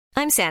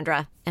I'm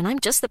Sandra, and I'm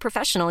just the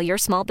professional your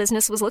small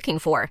business was looking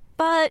for.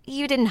 But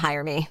you didn't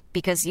hire me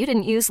because you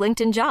didn't use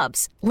LinkedIn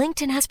Jobs.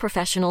 LinkedIn has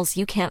professionals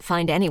you can't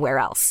find anywhere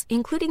else,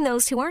 including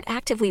those who aren't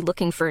actively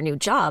looking for a new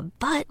job,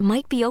 but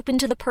might be open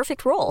to the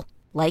perfect role,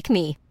 like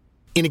me.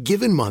 In a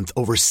given month,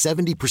 over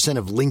 70%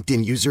 of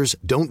LinkedIn users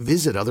don't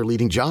visit other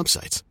leading job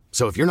sites.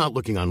 So if you're not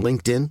looking on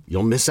LinkedIn,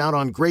 you'll miss out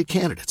on great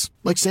candidates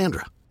like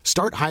Sandra.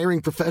 Start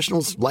hiring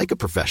professionals like a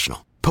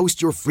professional.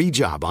 Post your free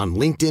job on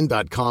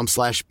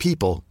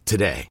linkedin.com/people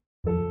today.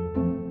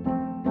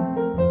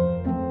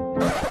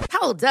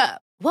 Hold up.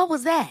 What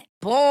was that?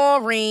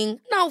 Boring.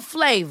 No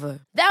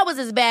flavor. That was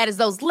as bad as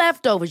those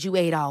leftovers you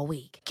ate all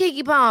week.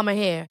 Keke Palmer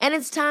here, and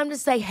it's time to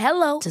say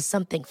hello to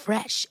something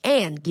fresh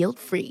and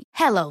guilt-free.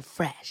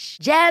 HelloFresh.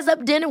 Jazz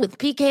up dinner with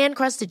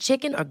pecan-crusted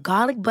chicken or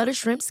garlic butter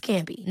shrimp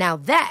scampi. Now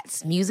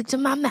that's music to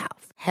my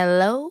mouth.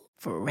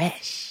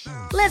 HelloFresh.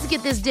 Let's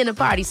get this dinner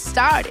party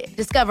started.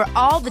 Discover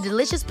all the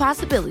delicious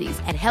possibilities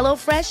at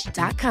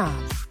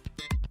HelloFresh.com.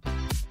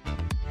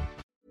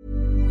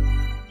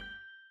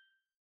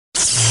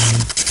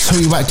 So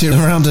he whacked it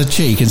around her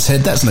cheek and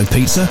said, "That's no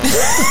pizza."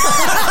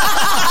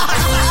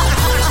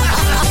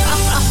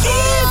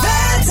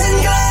 Yvette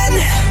and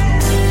Glenn.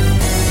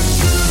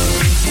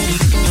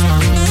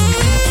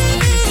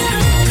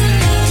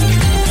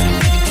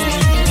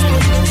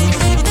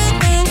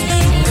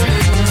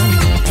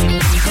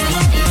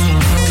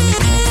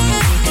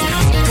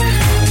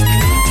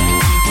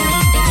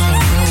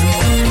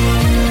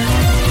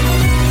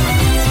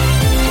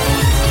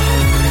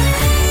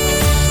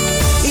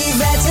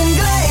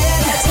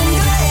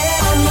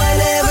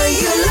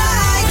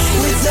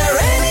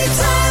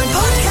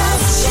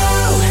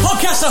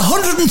 Podcast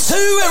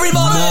 102,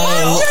 everybody!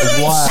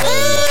 Wow.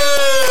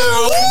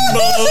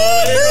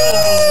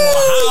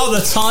 How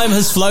the time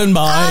has flown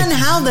by. And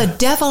how the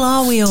devil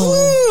are we all?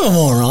 I'm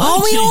all right.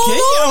 Are we cheeky.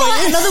 all How are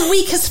right? you? Another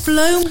week has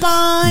flown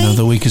by.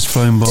 Another week has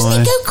flown by.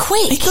 Doesn't it go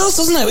quick? It does,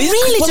 doesn't it? It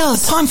really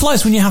does. Time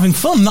flies when you're having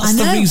fun. That's I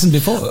know. the reason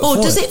before. Or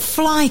does it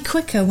fly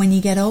quicker when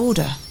you get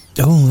older?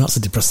 Oh, that's a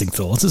depressing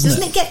thought, isn't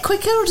Doesn't it get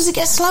quicker or does it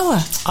get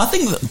slower? I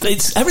think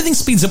that everything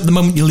speeds up the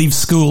moment you leave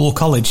school or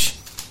college.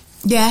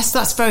 Yes,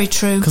 that's very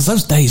true. Because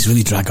those days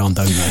really drag on,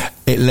 don't they?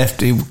 It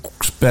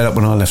sped up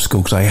when I left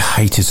school because I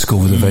hated school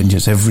with a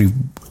vengeance. Every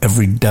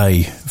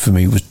day for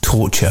me was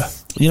torture.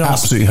 You know,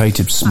 absolutely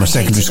hated my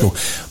secondary school.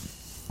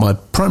 My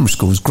primary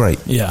school was great.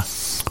 Yeah.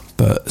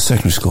 But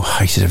secondary school,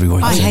 hated every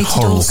week. I It was a hated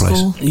horrible all place.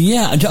 school.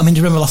 Yeah, I mean, do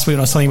you remember last week when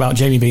I was telling you about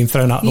Jamie being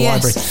thrown out of the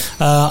Yes.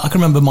 library? I can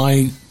remember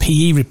my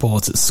PE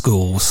report at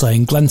school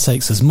saying Glenn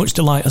takes as much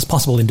delight as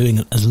possible in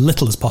doing as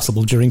little as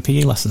possible during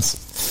PE lessons.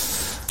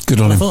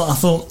 Good on I him.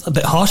 thought a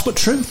bit harsh, but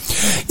true.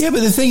 Yeah, but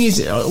the thing is,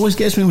 it always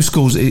gets me with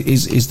schools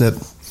is that,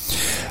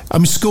 I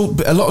mean,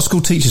 a lot of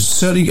school teachers,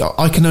 certainly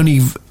I can only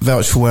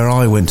vouch for where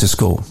I went to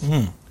school.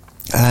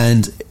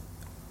 And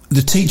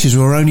the teachers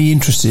were only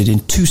interested in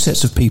two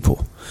sets of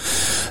people.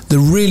 The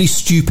really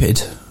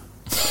stupid,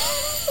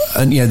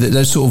 and yeah,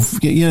 those sort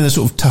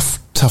of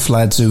tough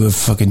lads who have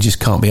fucking just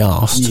can't be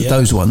arsed, Yeah.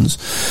 those ones.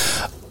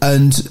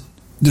 And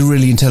the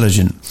really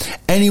intelligent.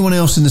 Anyone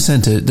else in the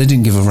centre, they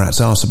didn't give a rat's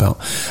arse about.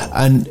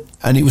 And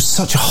it was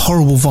such a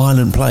horrible,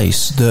 violent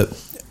place that,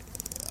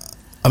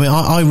 I mean,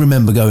 I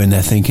remember going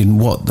there thinking,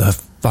 what the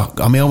fuck?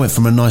 I mean, I went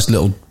from a nice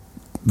little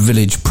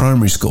village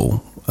primary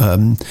school,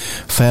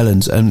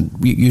 Fairlands, and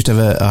we used to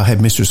have a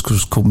headmistress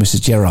called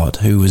Mrs. Gerard,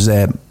 who was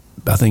there.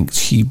 I think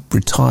she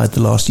retired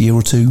the last year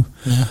or two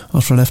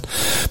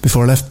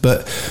before I left.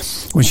 But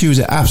when she was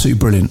there, absolutely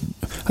brilliant.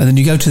 And then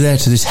you go to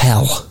this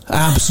hell,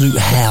 absolute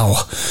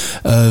hell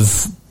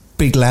of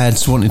big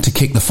lads wanting to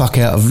kick the fuck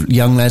out of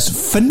young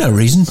lads for no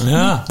reason.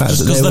 Yeah,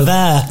 just because they're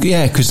there.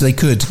 Yeah, because they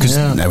could, because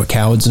they were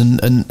cowards and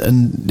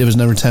there was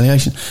no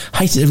retaliation.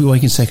 Hated every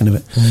waking second of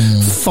it.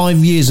 5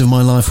 years of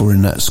my life were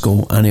in that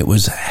school and it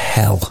was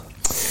hell.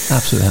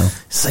 Absolute hell.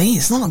 See,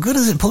 it's not good,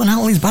 is it? Pulling out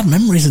all these bad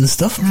memories and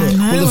stuff. But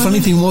Well, the funny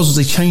thing was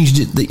they changed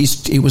it.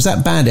 It was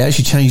that bad. It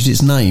actually changed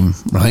its name.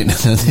 Right?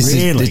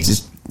 Really?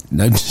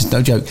 No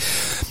joke.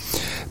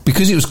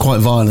 Because it was quite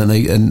violent,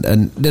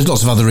 and there's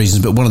lots of other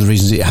reasons, but one of the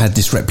reasons it had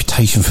this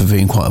reputation for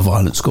being quite a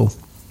violent school.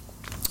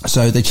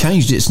 So they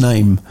changed its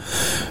name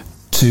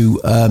to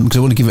because they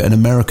want to give it an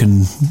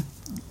American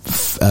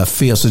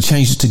feel. So they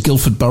changed it to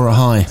Guildford Borough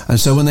High. And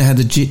so when they had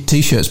the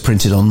T-shirts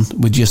printed on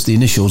with just the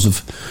initials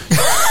of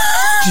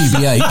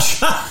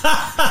GBH,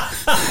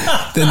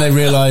 then they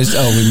realised,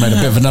 we made a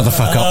bit of another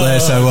fuck up there,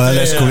 so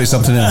let's call it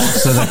something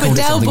else. So they called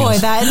it something Boy, else.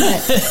 that, isn't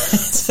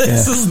it?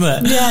 isn't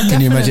it? Yeah, Can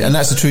you imagine? And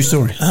that's a true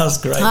story. That's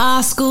great.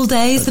 School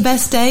days, the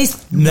best days.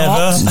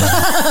 Never.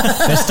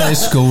 Best day of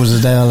school was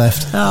the day I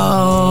left.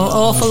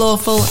 Oh,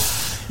 awful.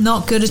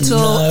 Not good at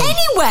all. No.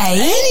 Anyway,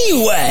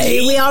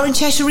 here we are in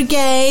Cheshire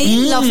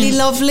again.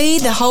 Lovely.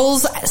 The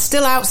hole's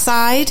still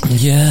outside.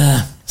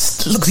 Yeah.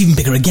 It looks even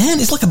bigger again.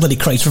 It's like a bloody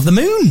crater of the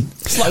moon.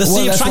 It's like the Sea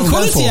of that's what I'm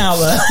Tranquility going for. out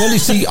there. Well, you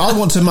see, I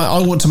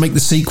want to make the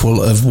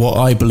sequel of what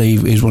I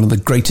believe is one of the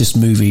greatest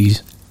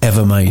movies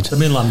ever made. The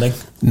moon landing.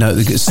 No,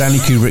 Stanley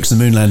Kubrick's The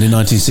Moon Landing in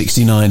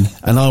 1969,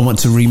 and I want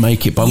to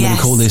remake it, but I'm going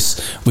to call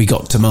this We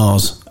Got to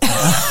Mars.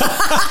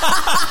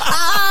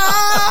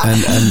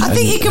 I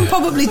think you can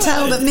probably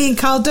tell that me and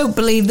Carl don't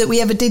believe that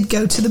we ever did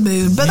go to the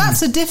moon, but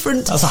that's a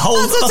different... That's a whole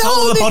other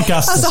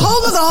podcast. That's a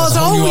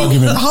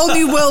whole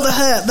new world of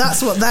hurt.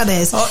 That's what that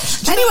is.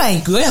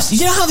 Anyway. Yes,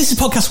 you know how this is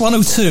podcast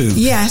 102?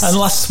 Yes. And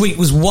last week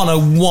was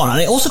 101,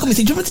 and it also got me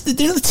thinking, do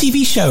you know the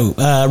TV show,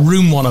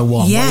 Room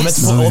 101? Yes. Where you meant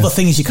to put all the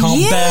things you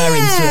can't bear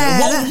into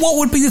it. What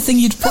would be the thing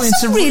you'd put into...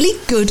 That's a really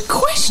good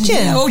question.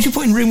 Yeah, what would you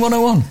put in Room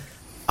 101?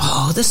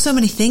 Oh, there's so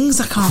many things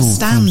I can't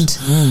stand.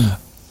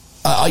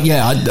 I'll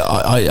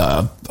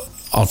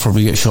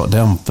probably get shot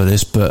down for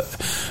this, but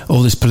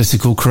all this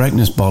political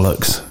correctness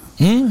bollocks.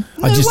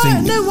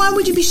 Why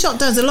would you be shot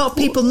down? There's a lot of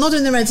people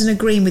nodding their heads and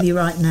agreeing with you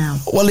right now.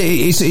 Well,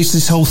 it's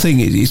this whole thing.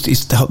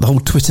 It's the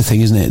whole Twitter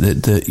thing, isn't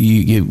it? That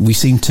we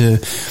seem to...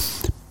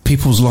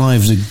 People's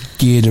lives are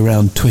geared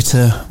around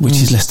Twitter, which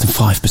is less than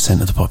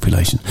 5% of the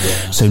population.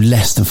 Yeah. So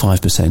less than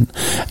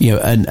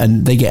 5%,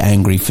 and they get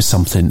angry for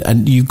something.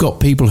 And you've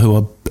got people who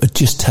are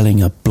just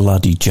telling a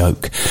bloody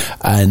joke,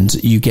 and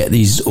you get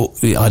these,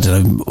 I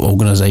don't know,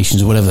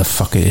 organisations or whatever the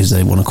fuck it is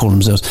they want to call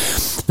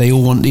themselves. They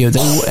all want,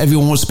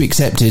 everyone wants to be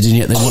accepted, and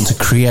yet they want to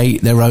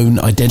create their own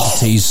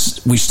identities,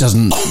 which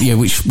doesn't,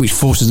 which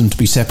forces them to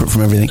be separate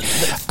from everything.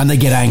 And they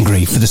get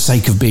angry for the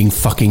sake of being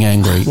fucking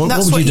angry. What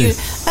would you do?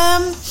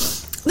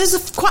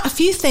 There's quite a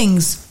few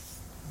things.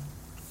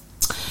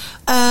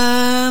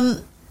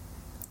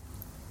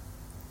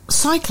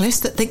 Cyclists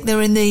that think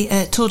they're in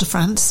the Tour de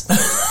France.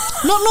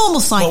 Not normal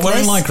cyclists. Well,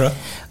 wearing lycra.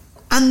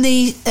 And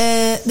the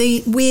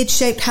weird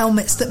shaped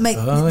helmets that make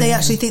they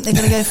actually think they're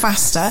going to go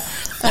faster.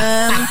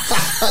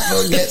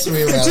 What gets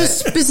me about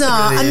just it.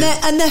 bizarre. Really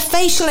and their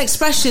facial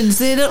expressions,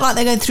 they look like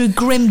they're going through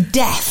grim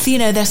death.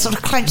 They're sort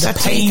of clenched their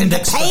teeth and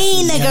the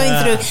pain they're going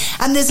through.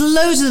 And there's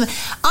loads of them.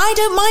 I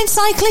don't mind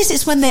cyclists.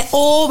 It's when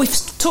we've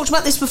talked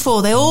about this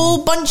before, they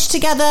all bunch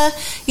together,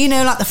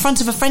 like the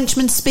front of a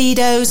Frenchman's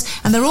Speedos,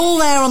 and they're all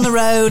there on the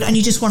road, and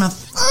you just want to...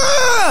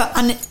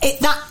 And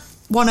that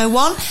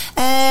 101,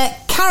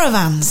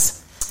 caravans.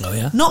 Oh,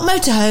 yeah? Not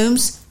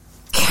motorhomes,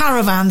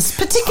 caravans.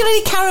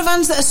 Particularly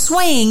caravans that are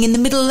swaying in the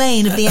middle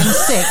lane of the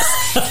M6.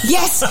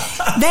 Yes,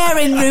 they're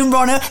in Room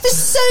 101. There's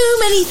so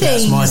many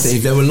things. That's my thing.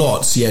 There were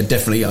lots. Yeah,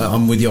 definitely.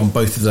 I'm with you on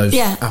both of those.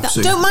 Yeah.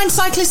 Absolutely. Don't mind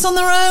cyclists on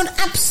their own.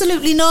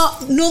 Absolutely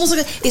not. Normal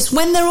cyclists. It's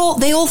when they're all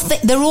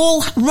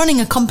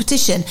running a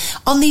competition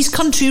on these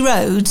country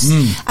roads,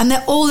 and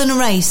they're all in a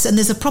race, and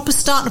there's a proper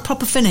start and a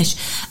proper finish,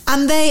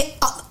 and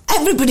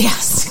everybody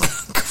has to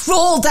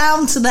crawl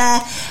down to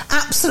their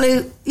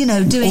absolute, doing...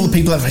 All the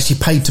people that have actually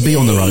paid to be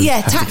on the road.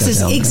 Yeah,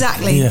 taxes,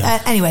 exactly.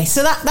 Yeah. Anyway,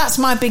 so that's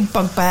my big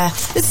bugbear.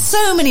 There's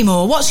so many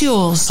more. What's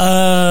yours?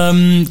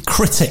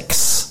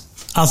 Critics.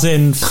 As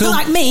in... Film...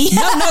 Like me?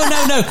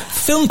 No.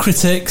 Film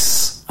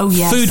critics... Oh,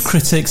 yes. Food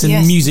critics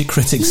and music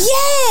critics.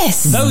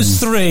 Yes! Those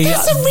three.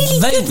 That's a really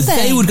good thing.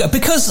 They would go,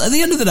 because at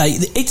the end of the day,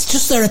 it's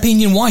just their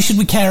opinion. Why should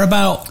we care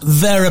about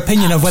their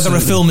opinion of whether a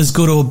film is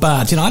good or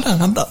bad?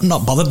 I'm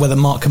not bothered whether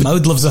Mark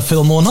Commode loves a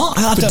film or not.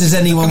 But does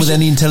anyone with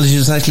any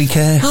intelligence actually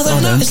care? I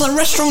don't know. It's like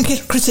restaurant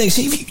critics.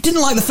 If you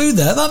didn't like the food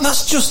there,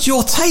 that's just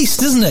your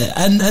taste, isn't it?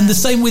 And the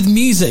same with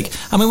music.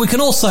 I mean, we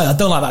can all say, I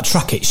don't like that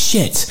track, it's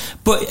shit.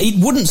 But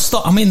it wouldn't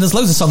stop. I mean, there's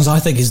loads of songs I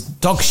think is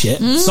dog shit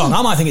song.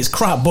 I might think it's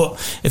crap, but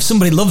if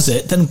somebody loves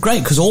it, then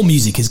great, because all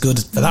music is good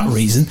for that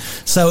reason.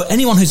 So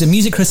anyone who's a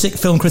music critic,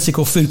 film critic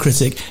or food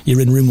critic, you're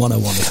in Room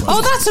 101 as well.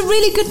 Oh, that's a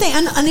really good thing.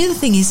 And the other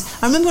thing is,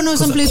 I remember when I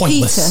was on Blue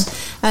Peter,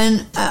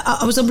 and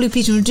I was on Blue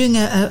Peter, and we were doing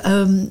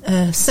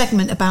a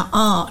segment about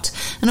art,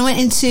 and I went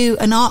into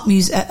an art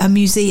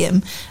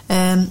museum,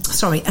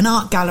 an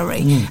art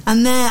gallery,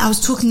 and there I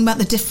was talking about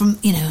the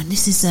different, and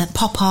this is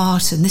pop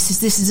art, and this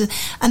is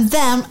and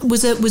there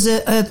was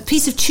a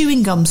piece of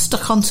chewing gum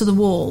stuck onto the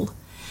wall,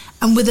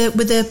 and with a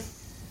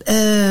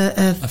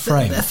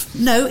frame.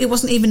 No, it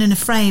wasn't even in a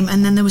frame,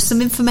 and then there was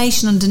some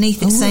information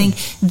underneath it saying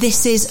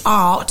this is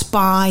art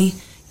by,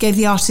 gave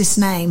the artist's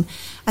name.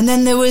 And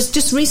then there was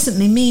just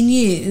recently, me and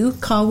you,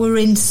 Carl, were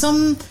in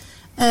some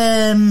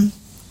art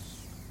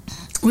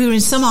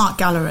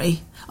gallery.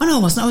 Oh no,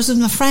 I wasn't. I was with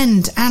my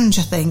friend Ange,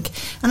 I think,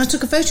 and I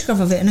took a photograph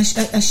of it and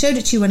I showed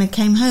it to you when I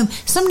came home.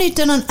 Somebody had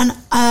done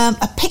a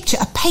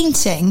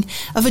painting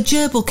of a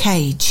gerbil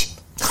cage.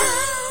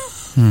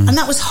 And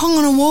that was hung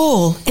on a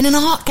wall in an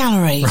art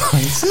gallery.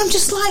 Right. And I'm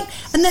just like,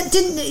 and that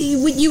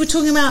you were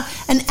talking about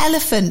an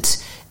elephant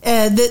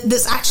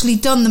that's actually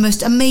done the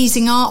most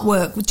amazing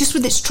artwork just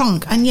with its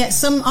trunk, and yet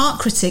some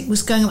art critic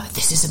was going like,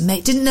 this is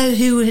amazing, didn't know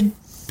who had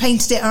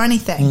painted it or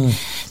anything.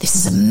 This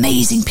is an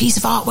amazing piece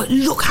of artwork,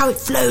 look how it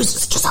flows,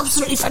 it's just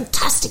absolutely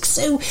fantastic,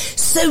 so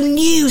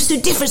new,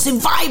 so different, so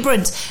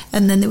vibrant.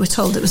 And then they were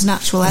told it was an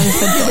actual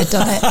elephant that had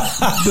done it.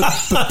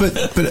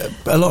 but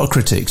a lot of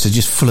critics are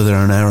just full of their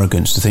own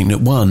arrogance to think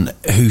that, one,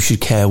 who should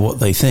care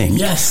what they think,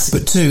 yes,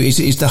 but two,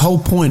 is the whole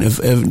point of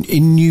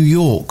in New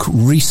York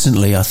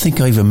recently, I think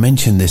I even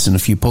mentioned this in a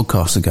few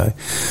podcasts ago,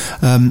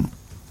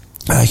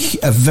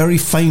 a very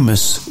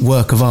famous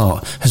work of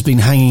art has been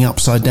hanging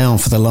upside down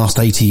for the last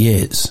 80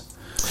 years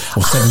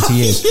or 70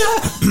 years.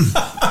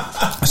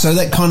 So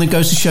that kind of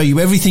goes to show you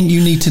everything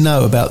you need to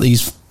know about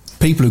these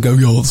people who go,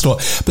 "Yo, it's not."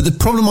 But the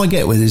problem I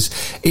get with is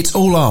it's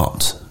all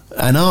art.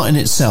 And art in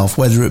itself,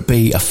 whether it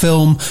be a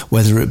film,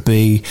 whether it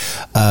be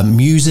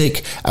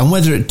music, and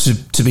whether it,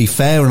 to be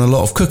fair, and a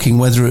lot of cooking,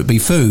 whether it be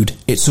food,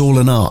 it's all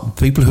an art.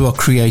 People who are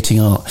creating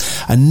art.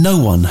 And no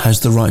one has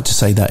the right to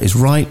say that is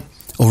right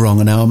or wrong.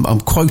 And now I'm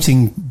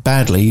quoting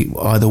badly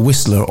either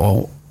Whistler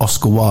or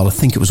Oscar Wilde. I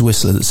think it was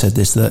Whistler that said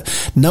this, that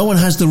no one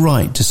has the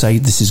right to say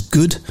this is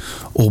good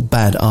or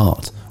bad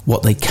art.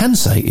 What they can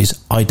say is,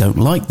 I don't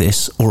like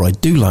this, or I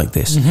do like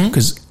this,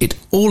 because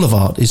all of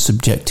art is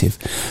subjective.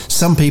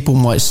 Some people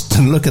might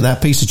look at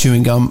that piece of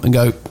chewing gum and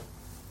go,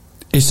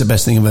 it's the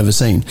best thing I've ever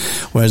seen.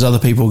 Whereas other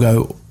people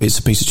go, it's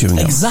a piece of chewing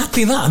gum.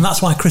 Exactly that. And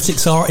that's why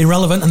critics are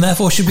irrelevant and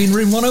therefore should be in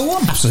room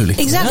 101.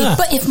 Absolutely. Exactly. Yeah.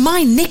 But if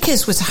my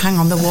knickers were to hang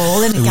on the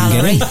wall in a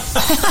gallery...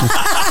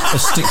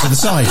 Let's stick to the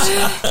side.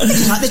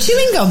 Just like the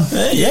chewing gum.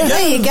 Yeah.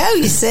 There you go,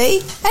 you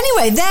see.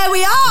 Anyway, there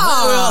we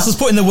are. That's us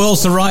putting the world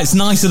to rights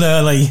nice and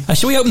early.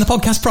 Shall we open the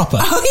podcast proper?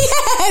 Oh,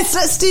 yes,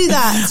 let's do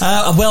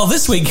that. Well,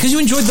 this week, because you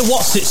enjoyed the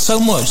What's It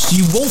so much,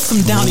 you wolfed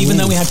them down even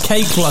though we had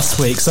cake last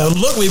week. So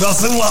look, we've got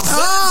some What's It.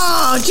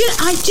 Oh,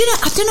 I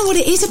don't know what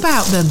it is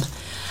about them.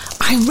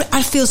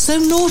 I feel so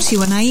naughty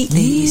when I eat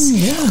these.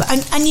 Yeah.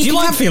 And do you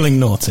like feeling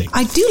naughty?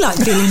 I do like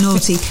feeling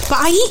naughty, but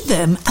I eat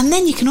them, and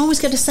then you can always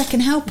get a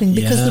second helping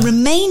because the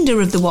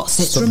remainder of the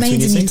What's-Its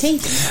remains in your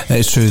teeth.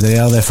 It's true, they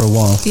are there for a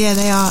while. Yeah,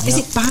 they are. Is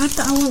it bad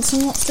that I want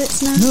some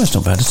What's-Its now? No, it's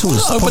not bad at all.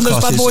 Open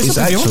those bad boys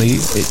up if you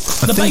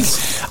I think,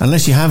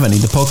 unless you have any,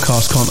 the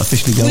podcast can't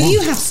officially go on. Will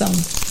you have some?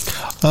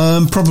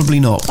 Probably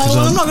not. Oh,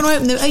 well, I'm not going to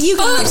open them. Are you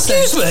going to have some?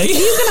 Excuse me? Are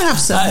you going to have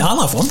some?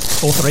 I'll have one.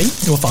 Or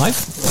 3, or 5,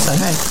 or 10.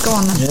 Okay, go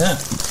on then. Yeah.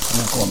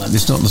 Go on then.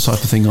 It's not the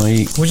type of thing I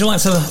eat. Would you like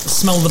to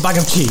smell the bag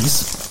of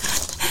cheese?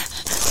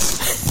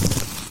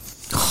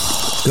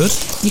 Good.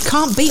 You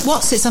can't beat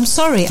What's-Its, I'm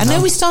sorry. I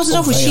know we started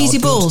off with cheesy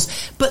balls,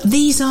 but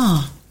these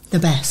are the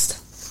best.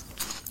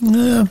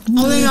 Yeah.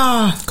 Oh, they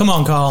are. Come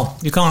on, Carl.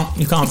 You can't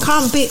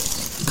Can't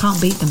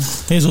beat them.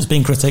 Here's us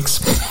being critics.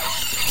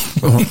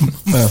 Well,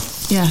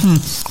 Yeah.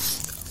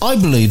 I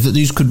believe that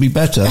these could be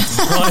better.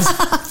 Right.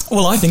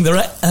 Well, I think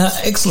they're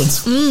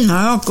excellent.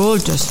 No,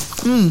 gorgeous.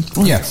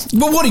 Yeah.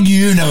 But what do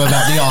you know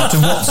about the art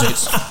of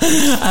What's-Its?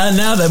 And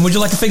now then, would you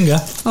like a finger?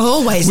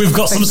 Always. We've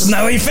got some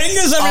snowy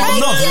fingers,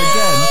 everyone. not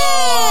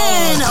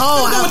again.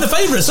 We'll go with the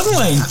favourites, haven't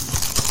we?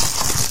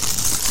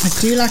 I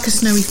do like a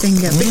snowy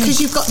finger because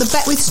you've got the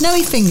bet with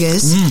snowy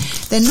fingers.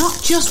 They're not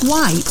just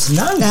white.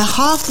 No. They're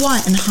half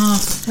white and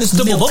half It's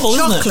double milk bubble,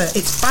 isn't it? chocolate.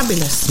 It's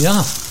fabulous.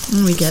 Yeah.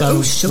 And we get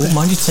So,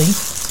 mind your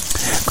teeth.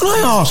 Can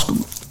I ask,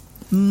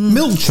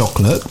 milk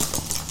chocolate,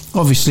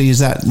 obviously, is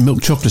that milk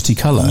chocolatey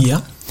colour?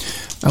 Yeah.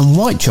 And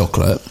white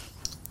chocolate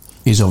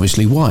is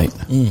obviously white.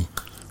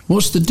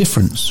 What's the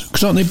difference?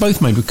 Because aren't they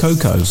both made with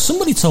cocoa?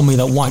 Somebody told me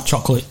that white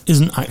chocolate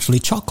isn't actually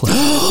chocolate.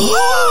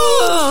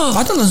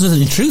 I don't know if there's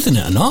any truth in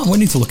it or not. We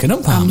need to look it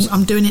up, perhaps.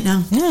 I'm doing it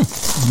now. Yeah.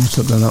 Let's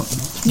look that up.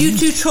 You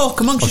two talk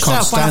amongst I can't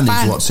yourself. stand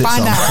these What's-Its.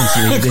 Find I'm out.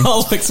 constantly eating.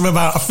 Carl picks him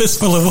about a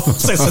fistful of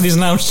What's-Its and he's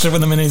now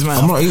shoving them in his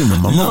mouth. I'm not eating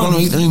them. I'm not going to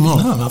eat them anymore.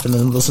 No, I'm having a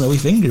little snowy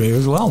finger here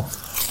as well.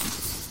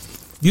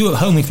 You at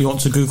home, if you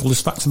want to Google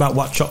this facts about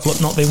white chocolate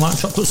not being white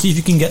chocolate, see if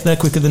you can get there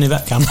quicker than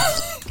Yvette can.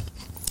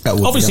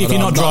 Obviously, if you're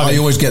not driving. I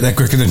always get there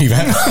quicker than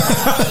Yvette.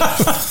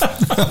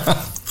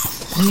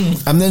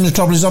 And then the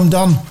trouble is I'm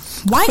done.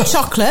 White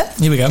chocolate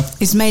Here we go.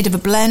 is made of a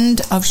blend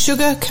of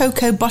sugar,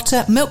 cocoa,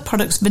 butter, milk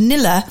products,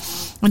 vanilla,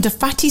 and a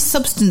fatty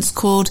substance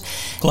called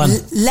Glenn.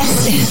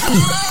 lecithin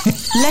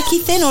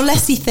or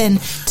lecithin.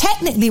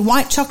 Technically,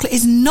 white chocolate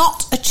is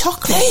not a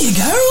chocolate. There you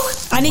go.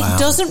 And it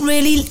doesn't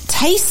really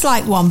taste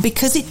like one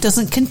because it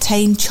doesn't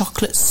contain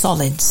chocolate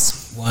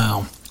solids.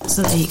 Wow.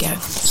 So there you go.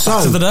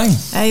 Fact of the day.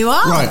 There you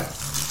are. Right.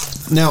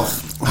 Now,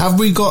 have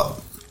we got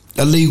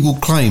a legal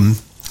claim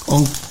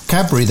on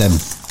Cadbury then?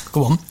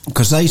 Go on.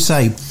 Because they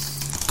say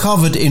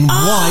covered in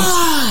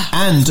white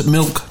and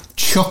milk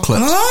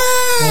chocolate.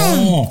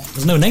 Oh,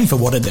 there's no name for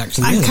what it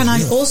actually is. And can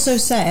I also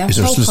say... Is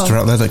there a solicitor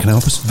out there that can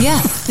help us?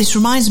 Yeah, this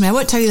reminds me. I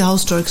won't tell you the whole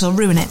story because I'll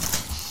ruin it.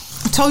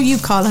 I told you,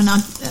 Carl, and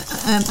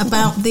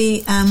about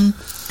the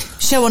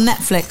show on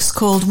Netflix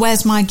called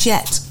Where's My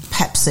Jet,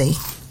 Pepsi.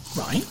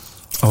 Right.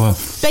 Oh, well.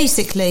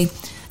 Basically,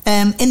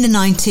 in the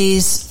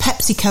 90s,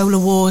 Pepsi-Cola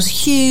wars,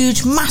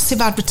 huge,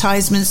 massive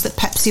advertisements that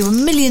Pepsi were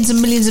millions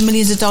and millions and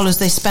millions of dollars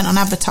they spent on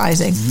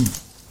advertising.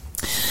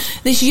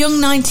 This young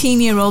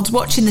 19-year-old's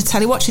watching the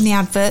telly, watching the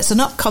adverts,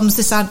 and up comes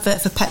this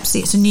advert for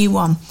Pepsi. It's a new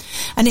one.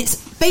 And it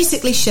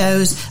basically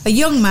shows a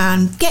young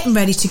man getting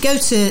ready to go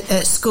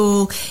to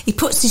school. He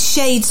puts his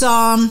shades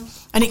on,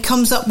 and it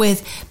comes up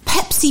with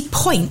Pepsi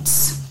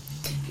points,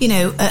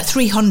 at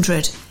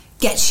 300,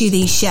 gets you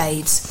these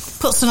shades.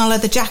 Puts on a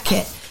leather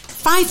jacket.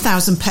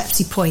 5,000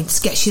 Pepsi points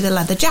gets you the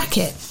leather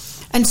jacket.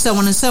 And so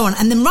on and so on.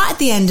 And then right at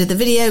the end of the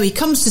video, he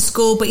comes to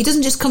school, but he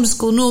doesn't just come to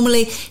school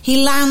normally.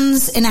 He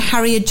lands in a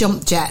Harrier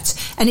jump jet.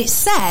 And it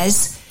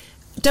says,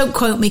 don't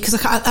quote me, because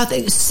I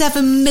think it's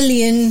 7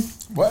 million...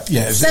 What?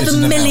 Yeah,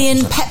 7 million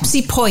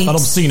Pepsi points. An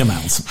obscene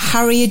amount.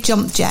 Harrier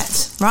jump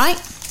jet,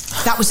 right?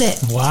 That was it.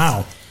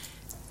 Wow.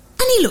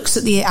 And he looks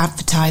at the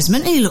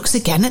advertisement, and he looks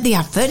again at the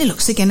advert, and he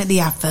looks again at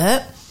the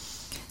advert,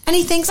 and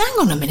he thinks, hang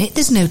on a minute,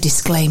 there's no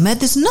disclaimer,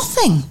 there's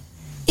nothing.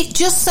 It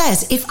just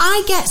says, if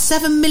I get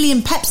 7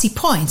 million Pepsi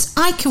points,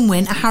 I can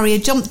win a Harrier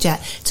jump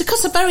jet. To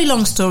cut a very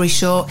long story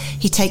short,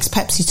 he takes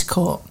Pepsi to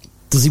court.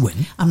 Does he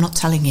win? I'm not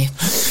telling you.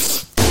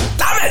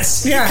 Damn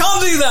it! You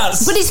can't do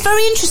that! But it's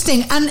very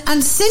interesting,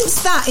 and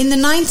since that, in the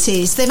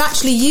 90s, they've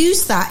actually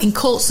used that in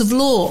courts of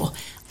law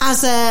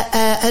as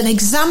an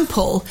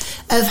example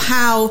of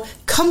how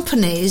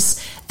companies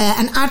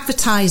and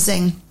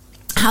advertising,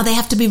 how they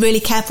have to be really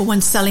careful when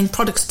selling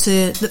products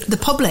to the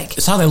public.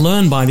 It's how they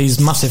learn by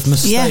these massive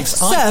mistakes.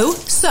 Yeah.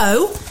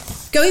 So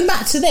going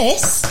back to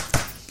this,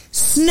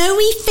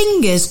 snowy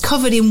fingers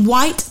covered in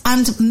white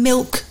and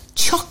milk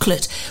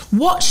chocolate.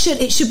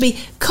 It should be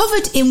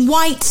covered in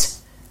white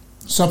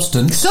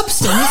Substance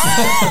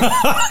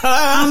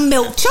and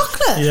milk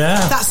chocolate.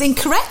 Yeah. That's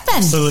incorrect then.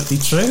 Absolutely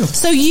true.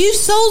 So you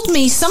sold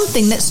me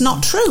something that's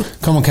not true.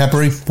 Come on,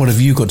 Cadbury, what have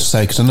you got to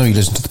say? Because I know you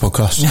listen to the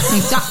podcast.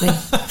 Exactly.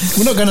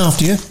 We're not going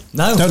after you.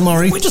 No. Don't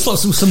worry. We just want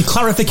some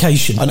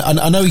clarification.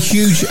 I know a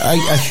huge...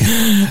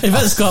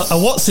 Yvette's got a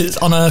what's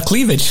it on her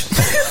cleavage.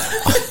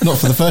 Not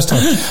for the first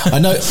time. I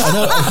know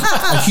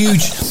a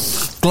huge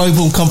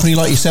global company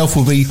like yourself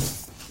will be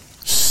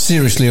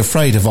seriously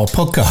afraid of our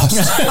podcast.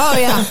 Oh,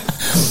 yeah.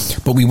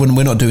 But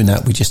we're not doing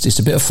that. It's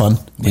a bit of fun.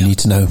 We need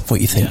to know what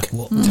you think.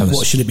 Yeah.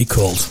 What should it be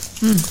called?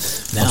 I'm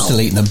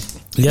still eating them.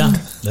 Yeah,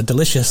 they're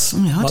delicious.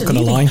 Not going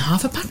to lie.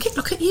 Half a packet.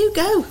 Look at you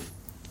go.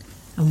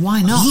 And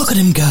why not? Look at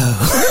him go.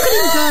 Look at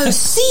him go.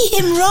 See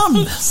him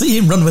run. See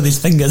him run with his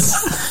fingers.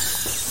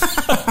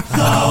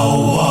 How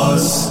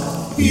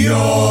was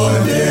your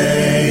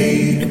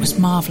day? It was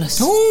marvellous.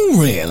 Oh,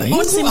 really?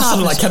 What's it That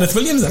sounded marvellous? like Kenneth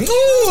Williams then.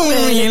 Oh,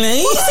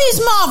 really? Well, it's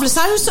marvellous.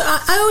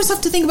 I always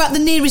have to think about the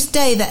nearest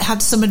day that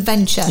had some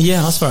adventure.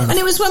 Yeah, that's fair enough. And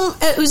it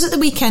was at the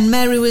weekend.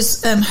 Mary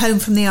was home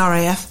from the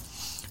RAF,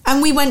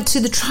 and we went to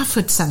the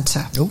Trafford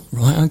Centre. Oh,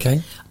 right,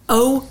 okay.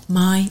 Oh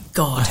my I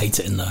God! hate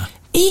it in there.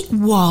 It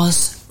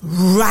was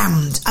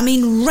rammed. I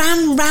mean,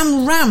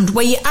 rammed,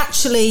 where you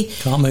actually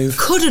Can't move.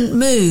 couldn't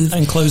move.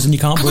 Enclosed and you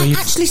can't And breathe. I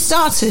actually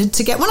started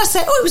to get, when I say,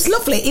 it was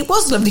lovely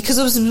because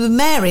I was with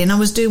Mary and I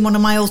was doing one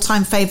of my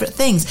all-time favourite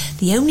things.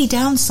 The only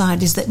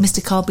downside is that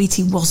Mr. Carl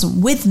Beattie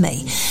wasn't with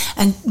me.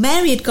 And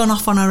Mary had gone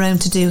off on her own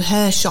to do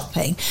her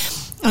shopping,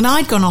 and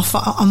I'd gone off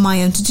on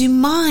my own to do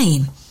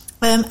mine.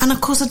 And of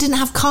course I didn't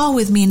have Carl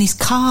with me in his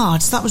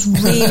card, so that was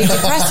really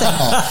depressing.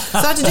 So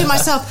I had to do it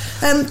myself.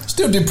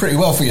 Still did pretty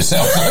well for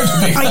yourself, though,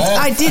 to be fair.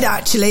 I did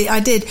actually,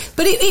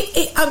 but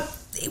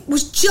it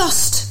was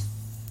just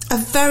a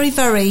very,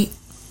 very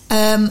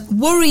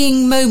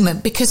worrying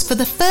moment, because for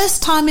the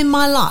first time in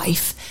my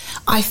life,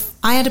 I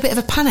had a bit of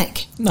a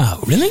panic. No,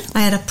 really? I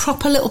had a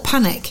proper little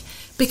panic,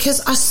 because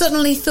I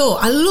suddenly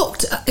thought,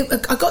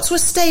 I got to a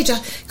stage, I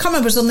can't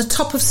remember, I was on the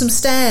top of some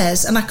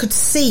stairs, and I could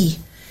see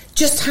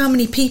just how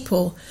many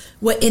people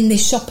were in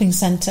this shopping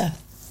centre.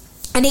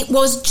 And it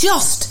was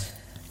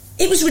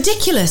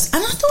ridiculous.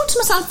 And I thought to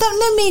myself, I don't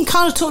know, me and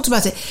Carla talked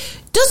about it.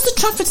 Does the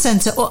Trafford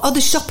Centre or other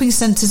shopping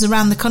centres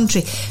around the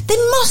country, they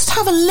must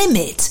have a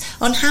limit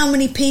on how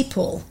many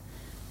people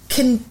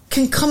can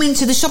come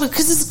into the shopping,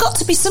 because there's got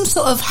to be some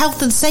sort of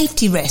health and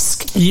safety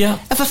risk. Yeah.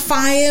 Of a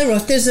fire, or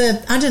if there's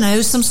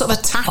some sort of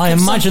attack. I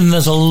imagine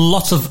there's a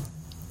lot of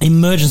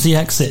emergency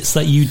exits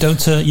that you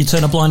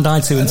turn a blind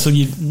eye to until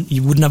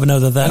you would never know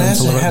they're there.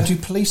 And how do you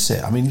police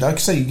it? I mean, like I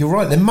say, you're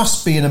right. There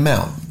must be an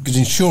amount, because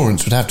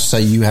insurance would have to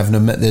say you have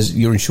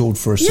you're insured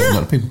for a certain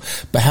amount of people.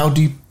 But how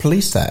do you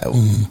police that?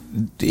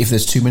 If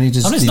there's too many,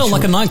 it's not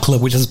like a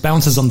nightclub which has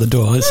bouncers on the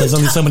door. It says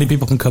only so many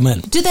people can come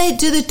in. Do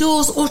the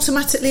doors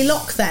automatically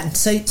lock then?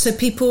 So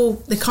people,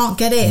 they can't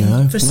get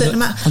in for a certain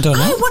amount? I don't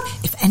know.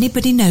 If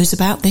anybody knows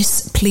about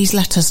this, please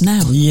let us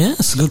know.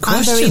 Yes, good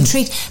question. I'm very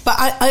intrigued. But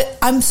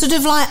I'm sort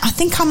of like, I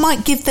think I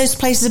might give those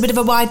places a bit of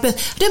a wide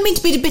berth. I don't mean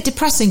to be a bit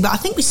depressing, but I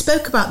think we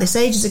spoke about this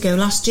ages ago,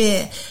 last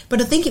year.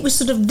 But I think it was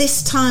sort of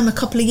this time a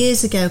couple of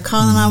years ago,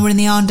 Carl and I were in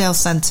the Arndale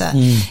Centre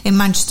in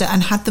Manchester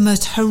and had the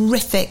most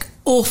horrific,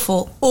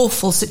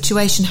 awful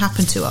situation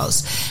happen to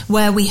us,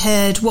 where we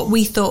heard what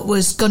we thought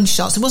was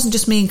gunshots. It wasn't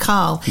just me and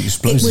Carl.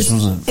 Explosives,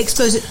 wasn't it?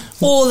 Explosive.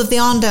 All of the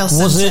Arndale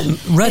Centre. Was it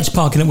Reg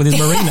parking it with his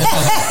marina?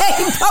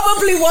 It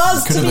probably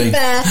was, Could to have be been.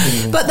 fair.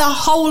 Yeah. But the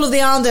whole of the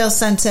Arndale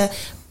Centre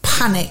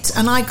panicked,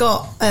 and I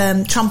got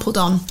trampled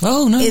on.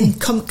 Oh, no.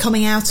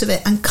 Coming out of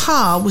it. And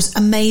Carl was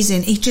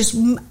amazing. He just,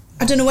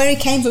 I don't know where he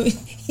came from.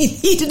 He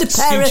needed a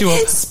pair of Scooped you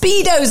up.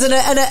 Speedos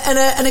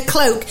and a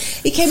cloak.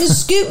 He came and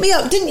scooped me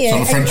up, didn't you?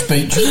 On a French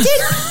beach. He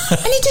did.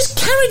 And he just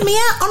carried me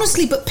out,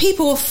 honestly. But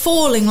people were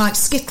falling like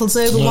skittles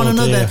over one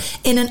another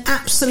in an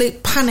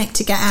absolute panic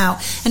to get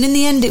out. And in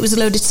the end, it was a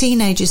load of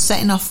teenagers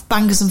setting off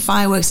bangers and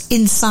fireworks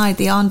inside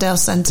the Arndale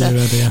Centre.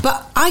 Dear, oh dear.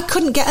 But I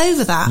couldn't get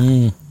over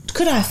that.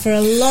 could I? For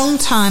a long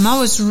time, I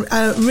was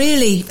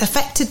really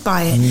affected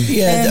by it.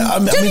 Yeah,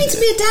 don't need to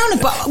be a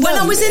downer, but when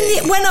I was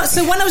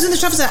in the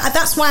traffic light,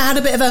 that's why I had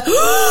a bit of a.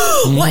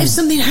 What if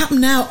something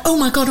happened now? Oh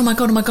my god! Oh my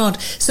god! Oh my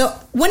god! So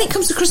when it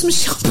comes to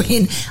Christmas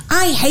shopping,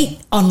 I hate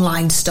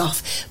online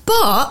stuff,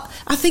 but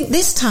I think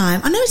this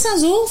time, I know it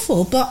sounds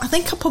awful, but I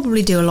think I'll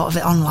probably do a lot of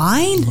it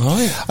online.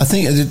 Right. I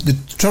think the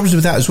trouble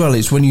with that as well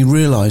is when you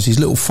realise these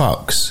little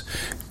fucks,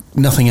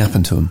 nothing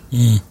happened to them.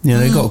 You know,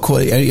 they got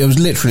caught. It was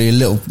literally a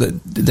little.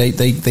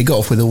 They got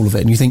off with all of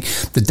it, and you think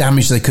the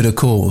damage they could have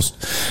caused,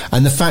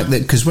 and the fact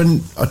that because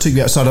when I took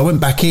you outside, I went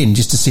back in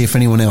just to see if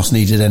anyone else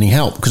needed any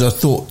help because I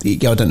thought, I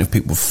don't know if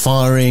people were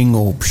firing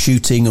or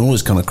shooting and all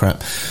this kind of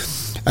crap,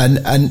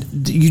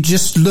 and you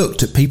just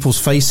looked at people's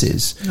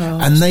faces,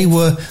 and they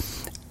were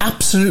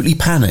absolutely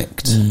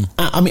panicked.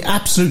 I mean,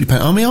 absolutely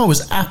panicked. I mean, I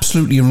was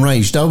absolutely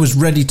enraged. I was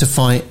ready to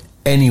fight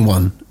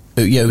anyone.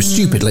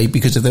 Stupidly,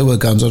 because if there were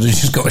guns, I'd have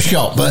just got a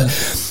shot. But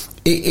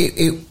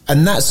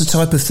and that's the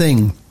type of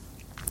thing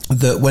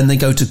that when they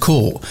go to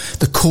court,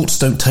 the courts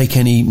don't take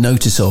any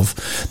notice of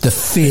the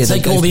fear. They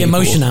take all the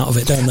emotion out of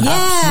it, don't they?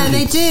 Yeah,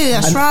 absolutely. They do.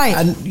 That's right.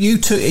 And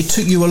it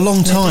took you a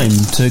long time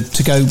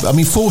to go. I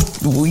mean,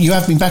 you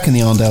have been back in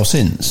the Arndale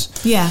since.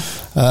 Yeah.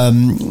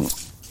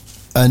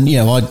 And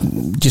I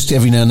just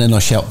every now and then I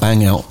shout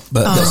bang out,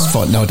 but that's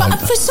fine. No, I don't.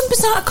 But for some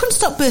bizarre, I couldn't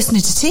stop bursting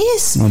into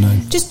tears. I know.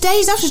 Just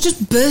days after,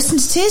 just burst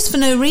into tears for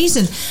no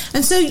reason.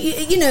 And so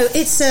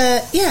it's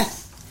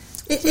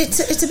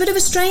it's a bit of a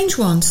strange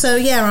one. So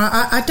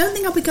I don't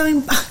think I'll be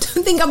going. I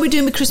don't think I'll be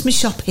doing my Christmas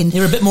shopping.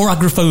 You're a bit more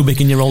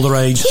agoraphobic in your older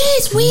age. Yeah,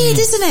 it's weird,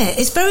 isn't it?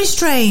 It's very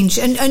strange.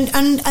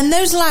 And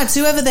those lads,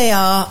 whoever they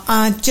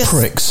are just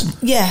pricks.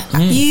 Yeah,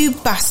 you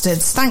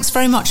bastards. Thanks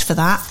very much for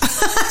that.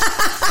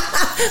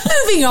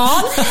 Moving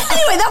on.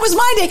 Anyway, that was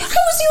my day. How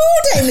was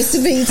your day,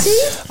 Mr.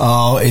 Beattie?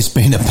 Oh, it's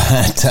been a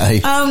bad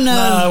day. Oh,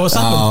 no. What's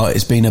happened? Oh,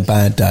 it's been a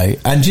bad day.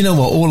 And do you know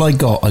what? All I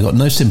got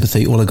no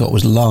sympathy. All I got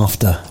was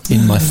laughter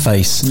in my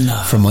face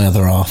from my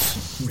other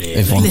half.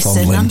 Really?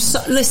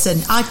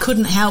 Listen, I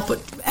couldn't help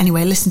but...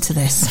 Anyway, listen to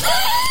this.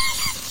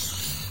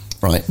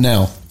 Right,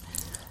 now,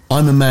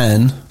 I'm a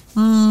man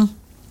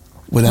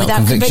without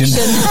conviction.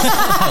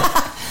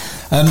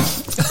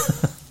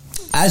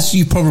 As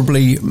you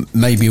probably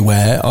may be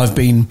aware, I've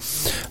been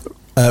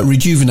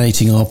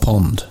rejuvenating our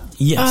pond.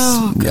 Yes.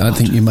 Oh, I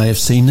think you may have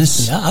seen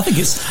this. Yeah, I think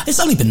it's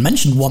only been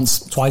mentioned once,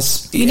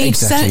 twice. You need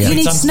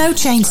snow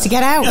chains to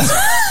get out.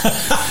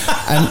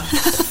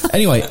 And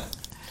anyway,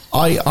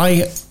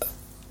 I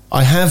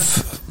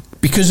have,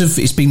 because of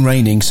it's been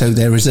raining, so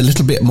there is a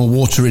little bit more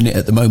water in it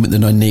at the moment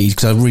than I need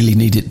because I really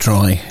need it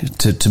dry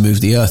to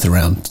move the earth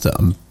around that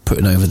I'm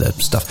putting over the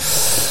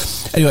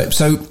stuff. Anyway,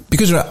 so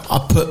because of that,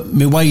 I put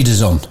my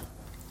waders on.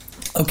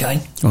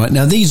 Okay. All right,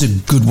 now these are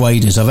good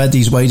waders. I've had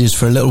these waders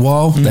for a little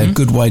while. Mm-hmm. They're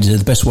good waders. They're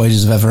the best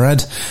waders I've ever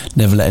had.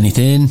 Never let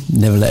anything in,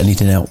 never let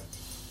anything out.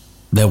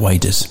 They're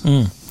waders.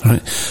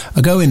 Right.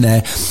 I go in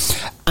there,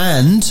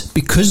 and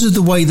because of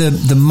the way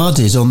the mud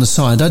is on the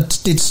side, I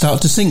did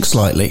start to sink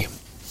slightly.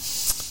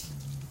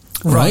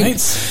 Right.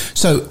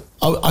 So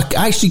I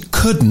actually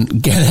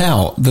couldn't get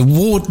out. The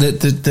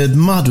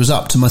mud was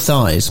up to my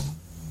thighs.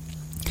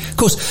 Of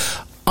course,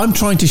 I'm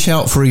trying to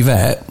shout for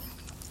Yvette.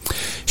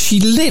 She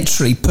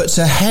literally puts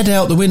her head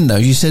out the window.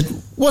 She said,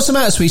 "What's the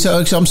matter,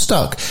 sweetheart? I'm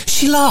stuck."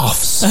 She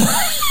laughs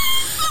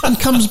and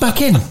comes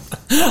back in.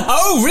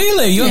 Oh,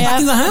 really? You're back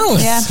in the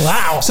house? Yeah.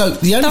 Wow. So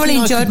the only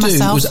thing I could do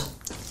was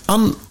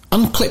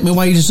unclip my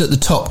waders at the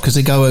top because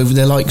they go over.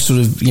 They're like sort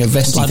of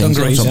vesty like things.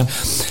 Dungarees, yeah.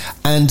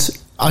 And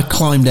I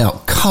climbed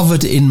out,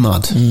 covered in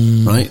mud.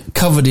 Right,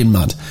 covered in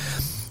mud.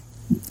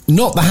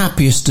 Not the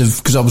happiest of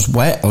because I was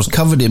wet. I was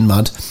covered in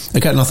mud.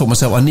 Okay, and I thought to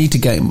myself, I need to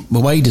get my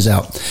waders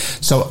out.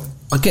 So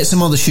I get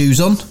some other shoes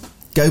on,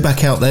 go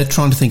back out there,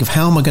 trying to think of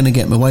how am I going to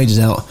get my waders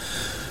out.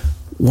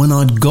 When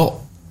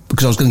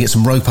because I was going to get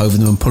some rope over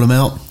them and pull them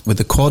out with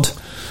the quad.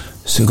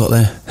 So I got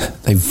there,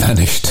 they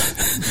vanished.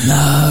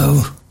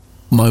 No,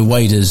 my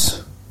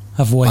waders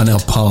are now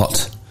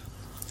part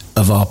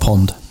of our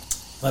pond.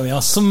 There we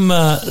are. Some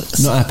not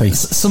happy.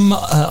 Some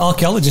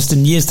archaeologist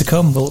in years to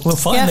come will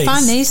find these. Yeah,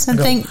 find these and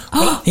think,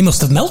 oh, he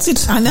must have melted.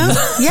 I know.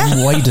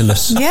 Yeah,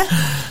 waderless. Yeah,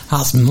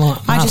 that's mad.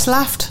 I just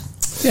laughed.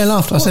 Yeah, I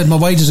laughed. I said my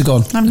waders are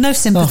gone. I have no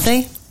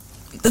sympathy.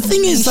 The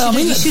thing is, though,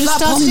 you should have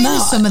started in the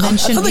summer then,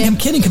 shouldn't you? I don't think I'm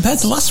kidding. Compared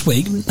to last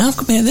week, now I've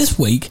come here this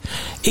week.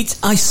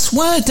 I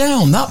swear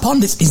down, that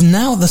pond is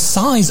now the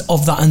size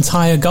of that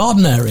entire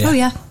garden area. Oh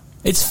yeah.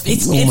 It's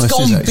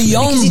gone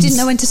beyond. Because he didn't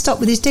know when to stop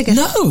with his digger.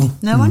 No,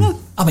 I know.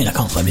 I mean, I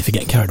can't blame you for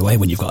getting carried away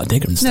when you've got a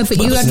digger and stuff. No,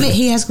 but you admit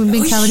he has been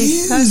carried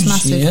away. That's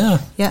massive.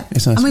 Yeah.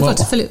 It's nice. And we've got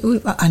to fill it.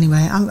 Anyway,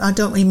 I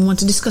don't even want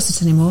to discuss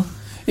it anymore.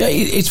 Yeah,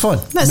 it's fine.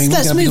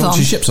 Let's move on.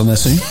 Ships on there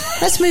soon.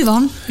 Let's move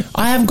on.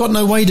 I haven't got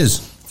no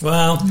waders.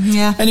 Well,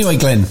 yeah. Anyway,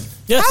 Glenn.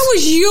 Yes. How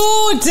was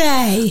your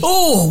day?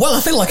 Oh, well, I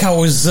feel like I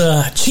was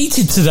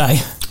cheated today.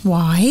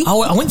 Why?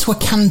 I went to a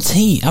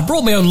canteen. I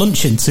brought my own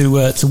lunch in to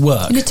work.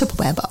 In a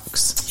Tupperware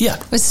box.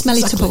 Yeah. A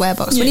smelly Tupperware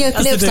box. When you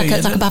open it,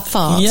 it's like a bad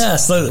fart. Yeah,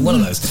 so one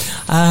of those.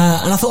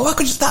 And I thought, I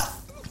could just... That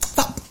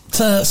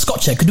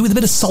Scotch egg could do with a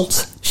bit of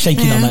salt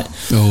shaking on it.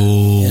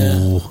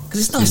 Oh, Because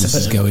it's nice. this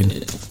is going.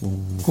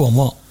 Go on,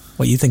 what?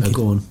 What are you thinking?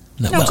 Go on.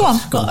 No, go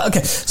on.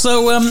 Okay,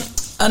 so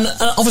and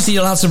obviously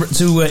you're allowed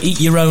to eat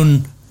your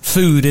own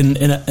food in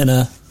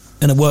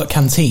a work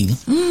canteen.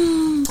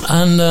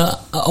 And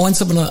I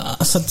went up and I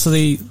said to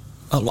the.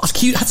 I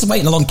had to wait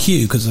in a long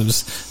queue because there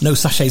was no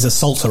sachets of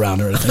salt around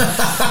or anything.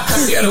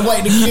 You had to wait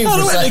in a queue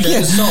for a sachet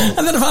of salt.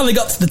 And then I finally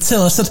got to the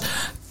till. I said,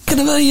 "Can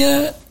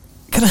I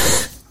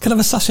have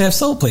a sachet of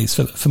salt, please,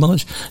 for my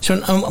lunch?" She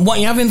went, "What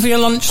are you having for your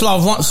lunch,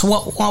 love?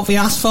 What have you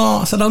asked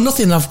for?" I said, "Oh,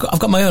 nothing. I've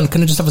got my own.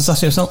 Can I just have a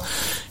sachet of salt?"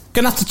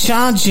 "Gonna have to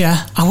charge you."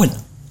 I went,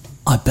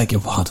 "I beg your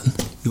pardon."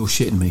 You're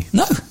shitting me.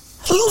 No.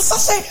 A little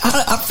sachet.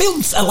 I feel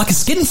like a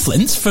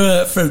skinflint for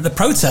the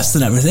protest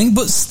and everything,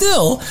 but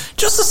still,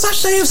 just a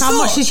sachet of salt. How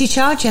much did she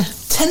charge you?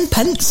 10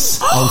 pence.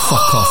 Oh,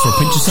 fuck off for a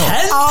pinch of salt. 10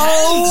 pence.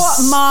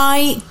 Oh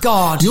my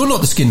God. You're not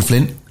the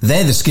skinflint.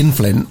 They're the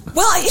skinflint.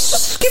 Well, it's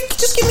just give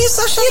me a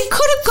sachet. You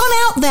could have gone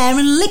out there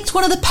and licked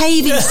one of the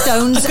paving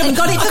stones and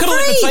got it for I could have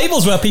licked the free.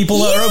 tables where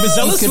people are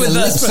overzealous You could with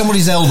have licked this.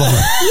 somebody's elbow.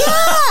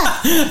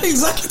 Yeah.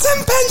 Exactly,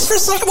 10 pence for a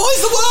sachet. What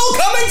is the world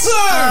coming to?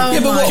 Oh, Yeah,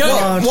 but my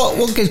God.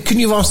 what can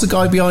you have asked the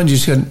guy behind you?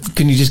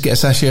 Can you just get a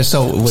sachet of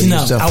salt? Do you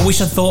know, I wish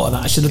I'd thought of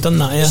that. I should have done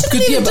that, yeah. You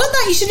shouldn't have even done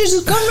that. You should have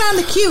just gone round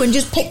the queue and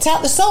just picked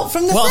out the salt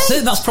from the Well,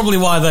 thing. that's probably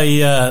why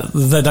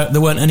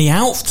there weren't any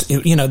out.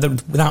 You know,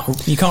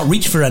 you can't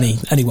reach for any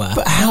anywhere.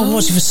 But how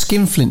much of a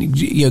skinflint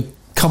your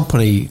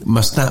company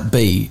must that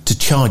be to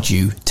charge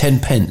you 10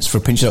 pence for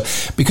a pinch of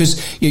salt? Because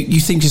you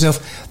think to yourself,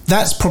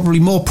 that's probably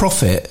more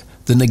profit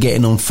than they're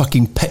getting on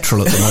fucking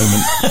petrol at the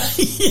moment.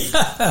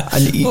 Yeah,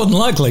 And more than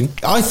likely.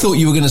 I thought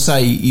you were going to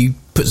say you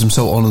put some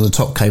salt on and the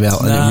top came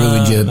out and it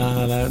ruined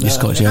your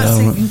Scotch. That's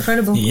Yeah,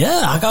 incredible.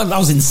 Yeah, I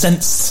was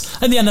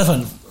incensed. In the end, I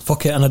went,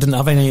 fuck it, and I didn't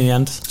have any in the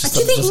end. Do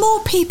you think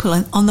more people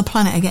on the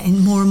planet are getting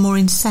more and more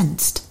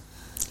incensed?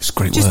 it's a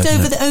great Just word,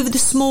 isn't it? over the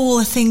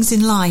smaller things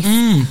in life?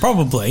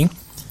 Probably.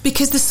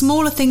 Because the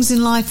smaller things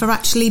in life are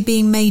actually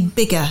being made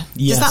bigger.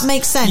 Yes. Does that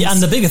make sense? Yeah,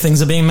 and the bigger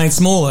things are being made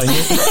smaller.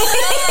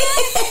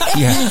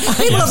 Yeah.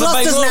 People have Yeah,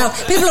 lost us but now.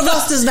 People have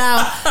lost us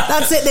now.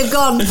 That's it, they've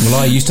gone. Well,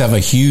 I used to have a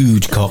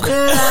huge cock.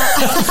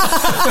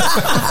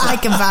 I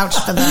can vouch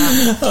for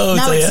that. Oh,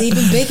 now dear. it's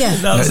even bigger.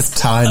 That was- It's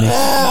tiny.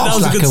 that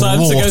was it's a good like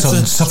time to go wart to.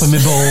 on top of my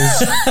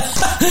balls.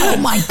 Oh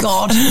my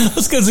God.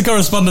 Let's go to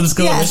correspondence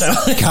corner. Yes.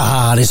 shall we?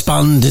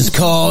 Correspondence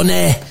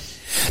corner.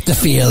 The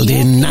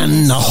fielding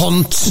and the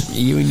hunt.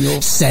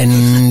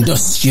 Send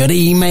us your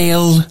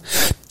email.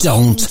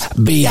 Don't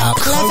be a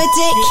Clever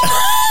Dick.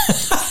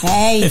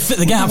 Hey. It fit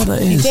the gap.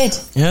 He did.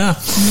 Yeah.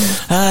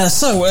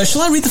 So,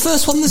 shall I read the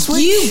first one this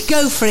week? You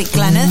go for it,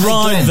 Glenn.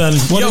 Right then.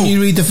 Why don't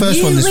you read the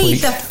first one this You read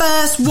week? the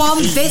first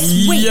one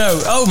this week. Yo,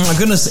 oh my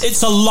goodness,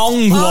 it's a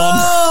long one.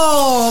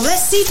 Oh,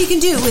 let's see if you can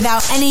do it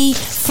without any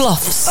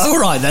fluffs. All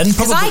right then.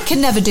 Because I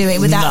can never do it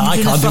without No, I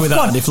doing a can't do fluff. it without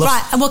Go on. any fluff.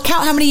 Right, and we'll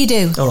count how many you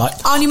do. All right.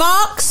 On your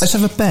marks. Let's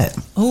have a bet.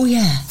 Oh,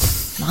 yeah.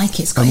 Like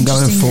it's quite I'm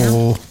going interesting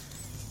now. for 4.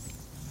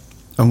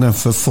 I'm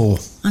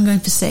going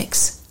for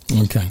 6.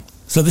 Okay.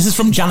 So this is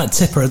from Janet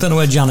Tipper. I don't know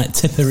where Janet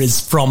Tipper is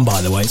from,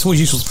 by the way. It's always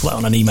useful to put it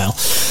on an email.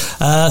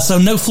 So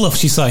no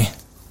fluff, you say?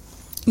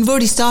 You've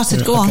already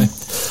started. Go Okay. on.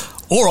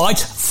 All right,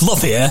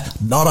 fluff here,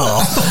 not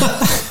off.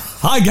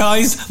 Hi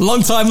guys,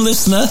 long-time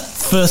listener,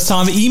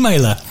 first-time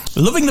emailer.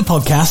 Loving the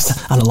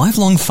podcast and a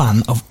lifelong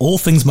fan of all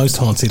things Most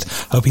Haunted.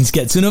 Hoping to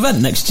get to an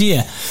event next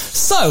year.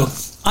 So,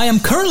 I am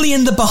currently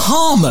in the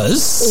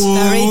Bahamas.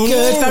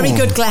 Very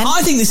good, Glenn.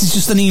 I think this is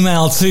just an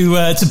email to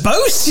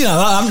boast. You know,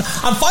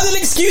 I'm finding an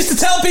excuse to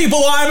tell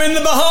people I'm in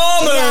the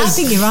Bahamas. Yeah, I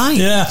think you're right.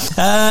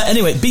 Yeah.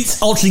 Anyway, beats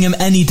Altrincham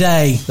any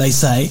day, they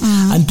say.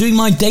 And doing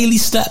my daily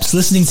steps,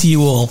 listening to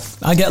you all,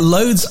 I get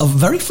loads of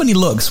very funny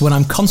looks when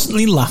I'm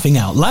constantly laughing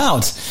out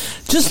loud.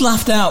 Just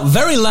laughed out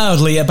very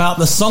loudly about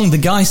the song the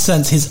guy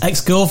sent his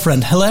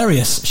ex-girlfriend.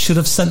 Hilarious. Should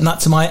have sent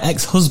that to my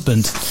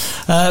ex-husband.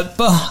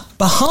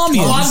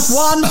 Bahamians.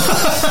 One.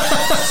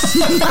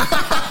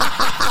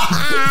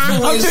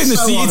 I'm doing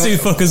this to you two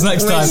fuckers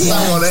next time.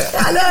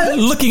 I know.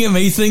 Looking at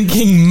me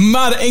thinking,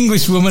 mad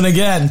Englishwoman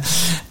again.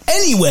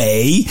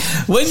 Anyway,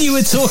 when you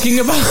were talking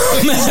about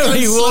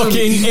Mary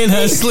walking in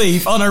her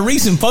sleep on a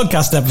recent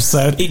podcast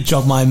episode, it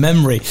jogged my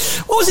memory.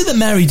 What was it that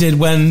Mary did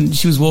when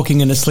she was walking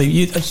in her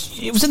sleep?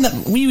 It was in that.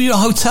 Were you at a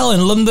hotel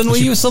in London? Were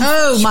you or something?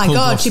 Oh my pulled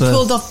God, off she the-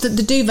 pulled off the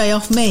duvet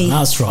off me.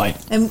 That's right.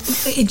 And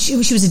she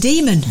was a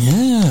demon.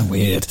 Yeah,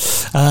 weird.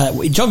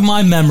 It jogged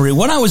my memory.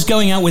 When I was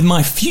going out with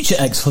my future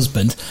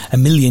ex-husband a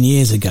million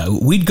years ago,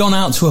 we'd gone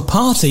out to a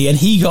party and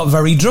he got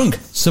very drunk.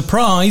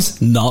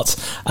 Surprise, not.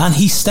 And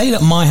he stayed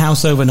at my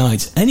house overnight.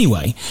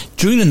 Anyway,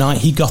 during the night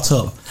he got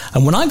up.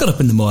 And when I got up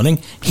in the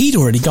morning, he'd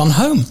already gone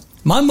home.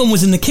 My mum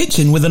was in the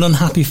kitchen with an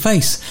unhappy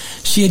face.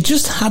 She had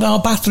just had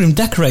our bathroom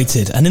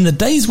decorated, and in the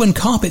days when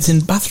carpets in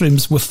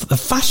bathrooms were the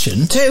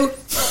fashion... Two.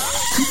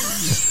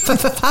 for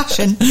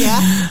fashion,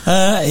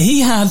 yeah.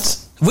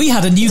 We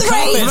had a new Three.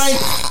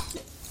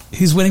 carpet.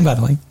 Who's winning, by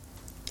the way?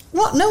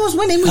 What? No one's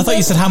winning. I thought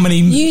you said how many...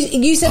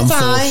 You said I'm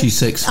 5. 4, she's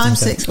 6. I'm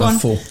 6. Go I'm on.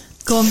 4.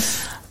 Go on.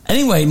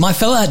 Anyway, my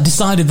fella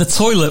decided the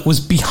toilet was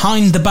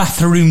behind the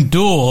bathroom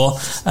door,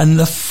 and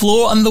the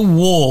floor and the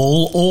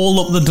wall all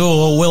up the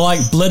door were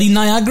like bloody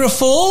Niagara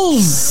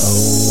Falls.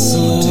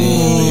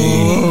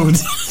 Oh,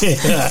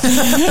 dear.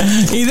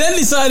 He then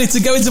decided to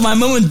go into my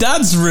mum and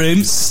dad's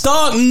room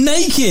stark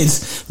naked.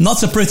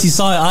 Not a pretty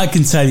sight, I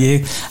can tell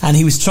you. And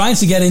he was trying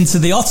to get into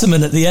the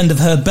ottoman at the end of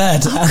her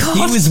bed. And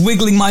he was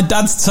wiggling my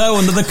dad's toe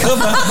under the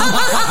cover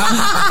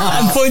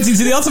and pointing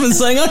to the ottoman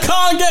saying, I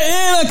can't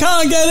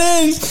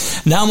get in.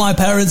 Now my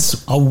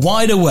parents are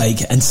wide awake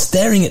and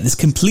staring at this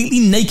completely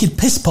naked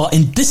piss pot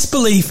in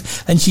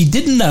disbelief, and she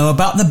didn't know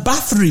about the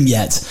bathroom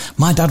yet.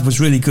 My dad was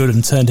really good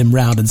and turned him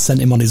round and sent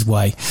him on his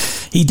way.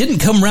 He didn't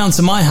come round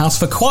to my house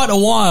for quite a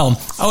while.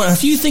 Oh, a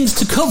few things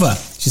to cover,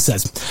 she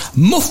says.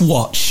 Muff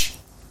wash.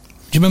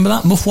 Do you remember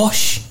that? Muff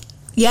wash?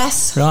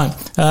 Yes. Right.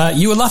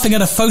 You were laughing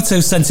at a photo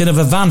sent in of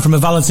a van from a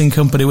valeting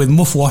company with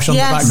Muff Wash on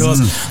the back doors.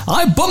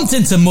 I bumped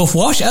into Muff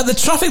Wash at the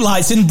traffic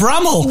lights in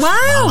Bramall. Wow.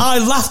 I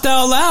laughed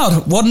out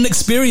loud. What an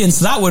experience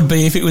that would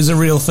be if it was a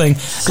real thing.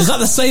 Is that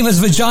the same as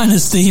vagina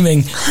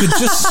steaming?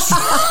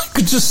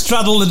 Could just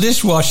straddle the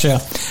dishwasher.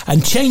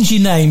 And change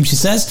your name, she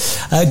says.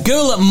 A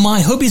girl at my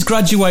hubby's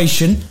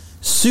graduation,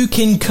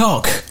 Sukin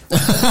Cock.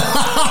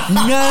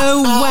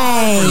 No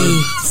way.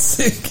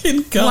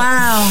 Sukin Cock.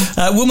 Wow.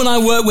 A woman I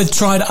work with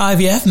tried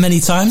IVF many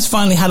times,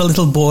 finally had a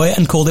little boy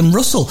and called him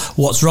Russell.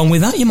 What's wrong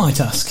with that, you might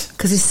ask?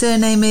 Because his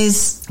surname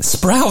is...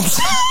 Sprout.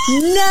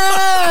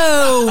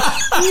 No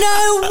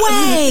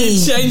way.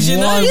 Change your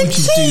Why name. would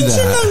you do Change your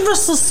that? name,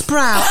 Russell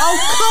Sprout. Oh,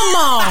 come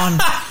on.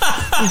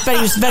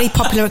 He was very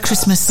popular at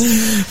Christmas.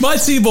 My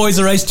two boys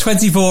are aged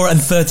 24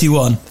 and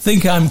 31.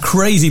 Think I'm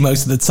crazy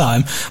most of the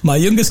time. My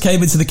youngest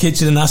came into the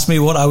kitchen and asked me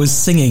what I was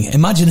singing.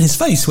 Imagine his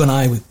face when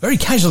I very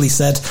casually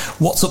said,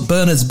 what's up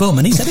Bernard's bum?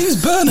 And he said he was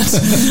Bernard.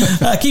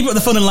 Keep up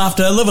the fun and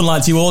laughter. Love and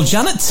light to you all.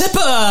 Janet Tipper.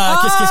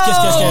 Kiss, kiss, kiss,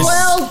 kiss, kiss.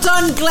 Well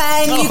done,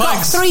 Glenn. Oh, you got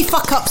thanks. 3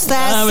 fuck-ups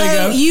there, There we so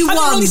go. you And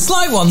won. only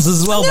slight ones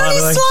as well, by the way.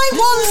 Only slight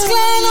ones,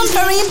 Glenn. I'm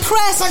very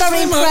impressed. Thanks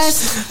Very much.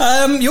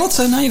 impressed. Your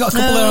turn now. You got a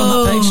couple there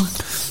on that page.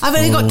 I've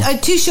only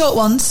got 2 short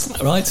ones.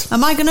 Right.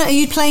 Are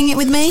you playing it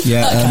with me?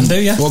 Yeah, Can do,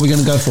 yeah. What are we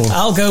going to go for?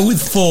 I'll go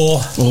with 4.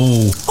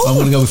 Oh, I'm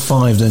going to go with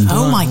 5 then.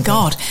 Oh my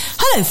God.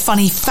 Hello,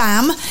 funny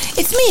fam.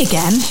 It's me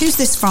again. Who's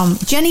this from?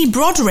 Jenny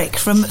Broderick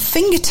from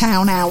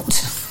Fingertown Out.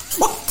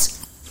 What?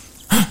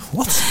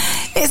 What?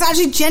 It's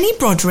actually Jenny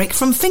Broderick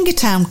from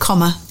Fingertown,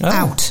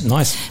 out.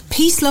 Nice.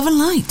 Peace, love and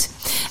light.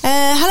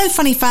 Hello,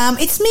 funny fam.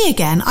 It's me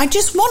again. I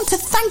just want to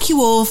thank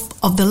you all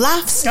of the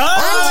laughs.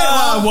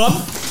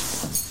 One.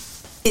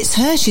 It's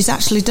her. She's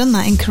actually done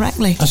that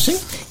incorrectly. I see.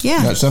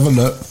 Yeah. Let's have a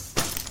look.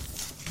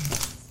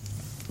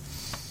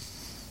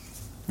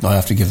 I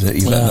have to give it.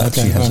 You let that.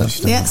 okay, She has right.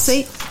 actually done Yeah, that.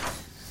 see?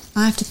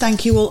 I have to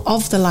thank you all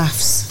of the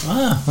laughs.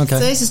 Okay. So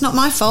this is not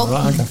my fault.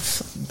 Right, okay.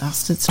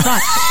 Bastards.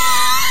 Right.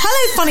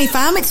 Hello, funny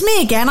fam. It's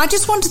me again. I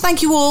just want to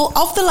thank you all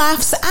of the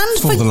laughs and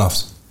For the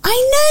laughs. I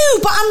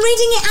know, but I'm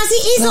reading it as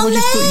it is No, on I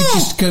just thought there. you'd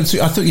just go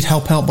through. I thought you'd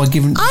help out by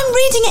giving. I'm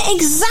reading it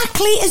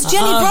exactly as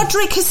Jenny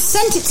Broderick has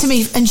sent it to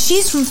me, and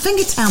she's from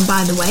Fingertown,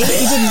 by the way. But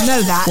you didn't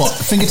know that. What?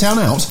 Fingertown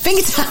out?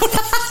 Fingertown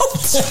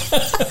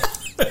out.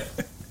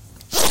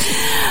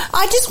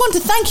 I just want to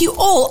thank you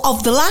all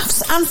of the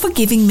laughs and for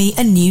giving me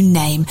a new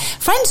name.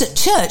 Friends at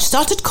church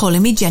started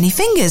calling me Jenny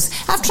Fingers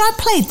after I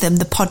played them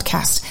the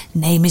podcast.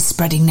 Name is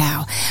spreading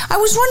now. I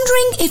was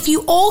wondering if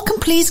you all can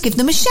please give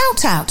them a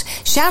shout out.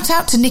 Shout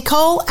out to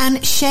Nicole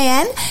and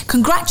Cheyenne.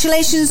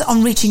 Congratulations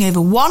on reaching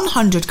over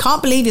 100.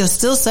 Can't believe you're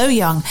still so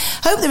young.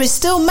 Hope there is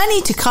still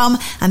many to come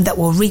and that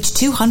will reach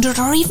 200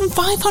 or even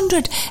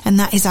 500. And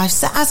that is,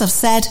 as I've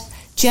said,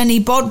 Jenny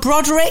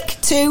Broderick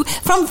too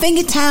from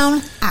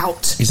Fingertown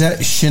out. Is that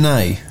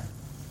Shanae?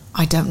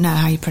 I don't know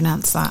how you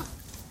pronounce that.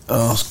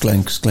 Oh, it's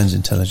Glenn, 'cause Glenn's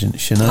intelligent.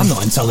 Shanae. I'm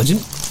not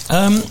intelligent.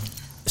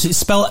 So it's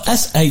spelled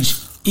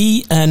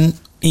Shene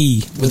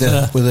with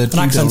an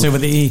accent over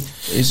the E.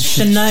 Is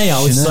Shanae,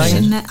 I would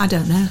Shanae? say. I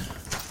don't know.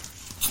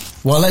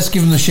 Well, let's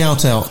give them a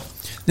shout out.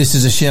 This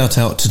is a shout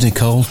out to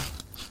Nicole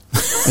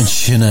and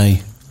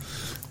Shanae.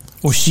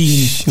 Or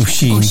Sheen. Or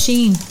Sheen. Or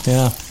Sheen.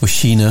 Yeah. Or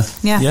Sheena.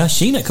 Yeah. Yeah,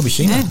 Sheena. It could be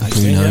Sheena. Yeah.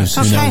 Actually, Who knows?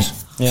 Yeah. Who Okay. knows?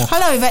 Yeah.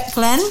 Hello, Yvette,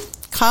 Glenn,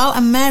 Carl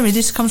and Mary.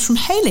 This comes from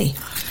Hayley.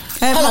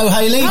 Hello,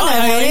 Hayley. Hello, Hi,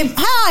 Hayley. Hayley.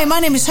 Hi,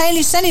 my name is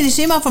Hayley, sending this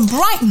email from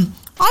Brighton.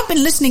 I've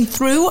been listening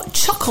through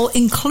Chuckle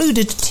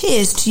Included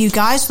Tears to you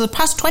guys for the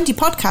past 20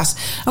 podcasts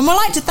and would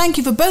like to thank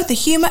you for both the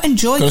humour and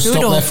joy Got to through it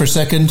stop all. there for a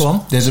second. Go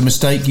on. There's a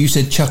mistake. You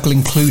said chuckle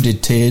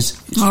included tears.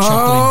 It's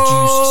chuckle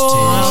induced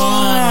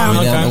tears.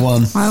 We're down to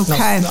one.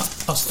 Okay.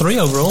 That's 3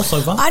 overall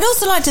so far. I'd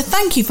also like to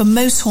thank you for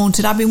Most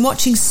Haunted. I've been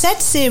watching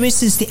said series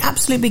since the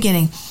absolute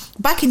beginning.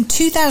 Back in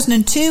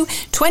 2002,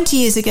 20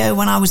 years ago,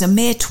 when I was a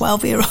mere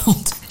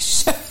 12-year-old.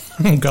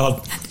 Oh,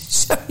 God.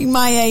 Showing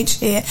my age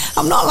here.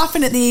 I'm not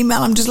laughing at the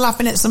email, I'm just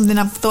laughing at something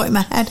I've thought in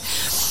my head.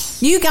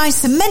 You guys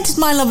cemented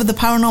my love of the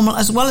paranormal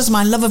as well as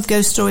my love of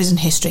ghost stories and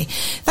history.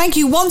 Thank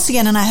you once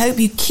again, and I hope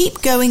you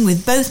keep going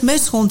with both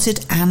Most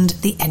Haunted and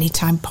the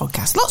Anytime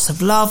podcast. Lots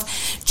of love,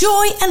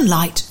 joy and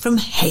light from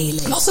Hayley.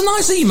 That's a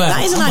nice email.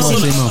 That is a nice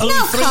email.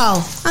 Now, Carl,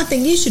 I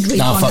think you should read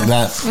No, one. fuck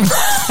that.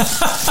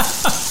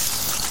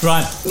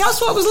 Right. That's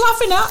what I was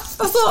laughing at.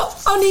 I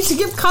thought, I need to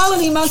give Carl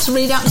an email to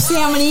read out and see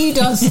how many he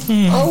does.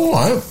 Oh, all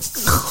right.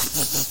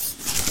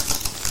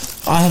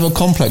 I have a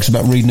complex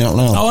about reading out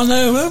loud. Oh, I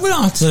know. We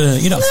don't have to.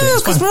 You don't have to. No,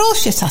 It's because fine. we're all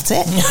shit at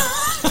it.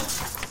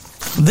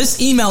 This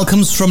email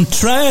comes from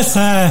Tracy.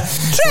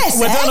 Tracy?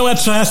 We don't know where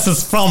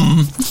Tracy's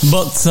from,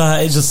 but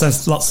it just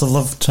says lots of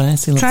love,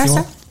 Tracy. Loves you Tracy?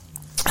 all.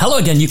 Hello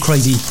again, you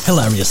crazy,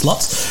 hilarious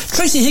lots.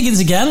 Tracy Higgins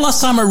again. Last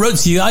time I wrote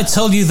to you, I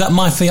told you that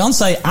my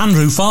fiance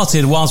Andrew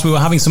farted whilst we were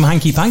having some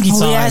hanky-panky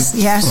time.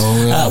 Yes.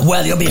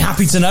 Well, you'll be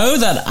happy to know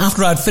that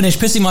after I'd finished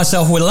pissing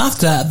myself with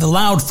laughter at the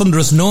loud,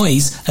 thunderous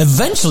noise,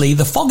 eventually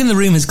the fog in the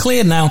room has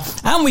cleared now,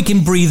 and we can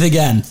breathe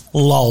again.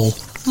 Lol.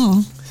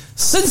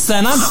 Since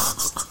then,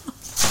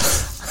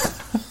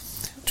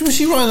 Was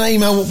she writing that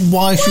email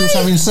while she was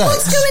having sex?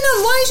 What's going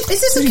on? Why is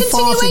this a You farted,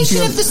 continuation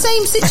you- of the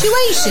same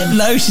situation?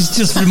 No, she's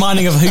just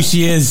reminding of who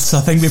she is, I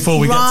think, before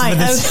we get to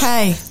this.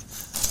 Okay.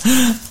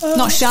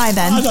 Not shy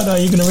then. I don't know how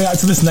you're going to react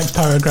to this next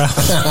paragraph.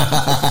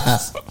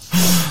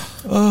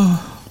 Oh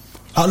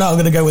no, I'm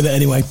going to go with it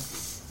anyway.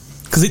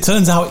 Because it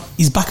turns out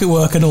he's back at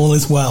work and all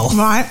is well.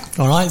 Right.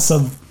 All right,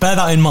 so bear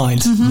that in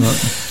mind. Mm-hmm. Right.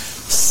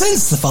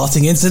 Since the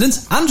farting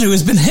incident, Andrew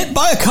has been hit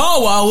by a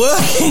car while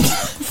working.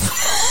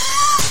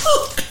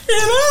 You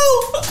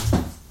know?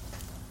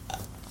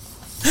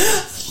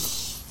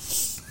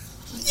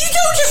 You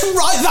don't just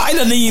write that in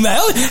an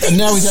email. And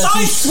now he's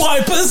actually-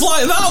 Sideswipers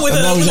like that with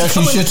And now he's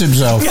actually shit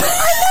himself. I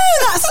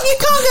know, you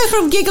can't go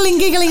from giggling,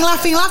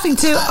 laughing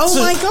to, oh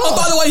my God. Oh,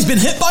 by the way, he's been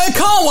hit by a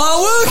car while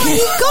working.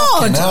 Oh,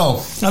 God.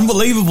 No.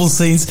 Unbelievable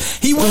scenes.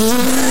 He was...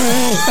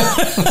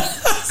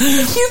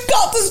 You've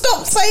got to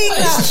stop saying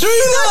that. It's true,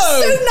 That's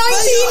though. so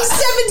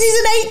 1970s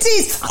and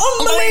 80s.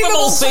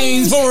 Unbelievable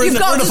scenes. But we're in You've a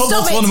got to football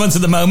stop it. tournament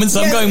at the moment, so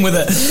I'm Yeah. going with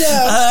it.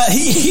 Yeah.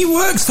 He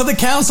works for the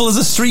council as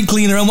a street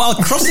cleaner, and while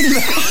crossing the...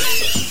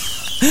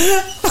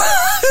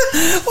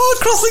 while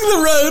crossing the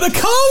road, a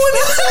car went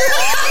into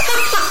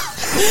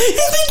You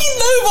think he'd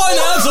know by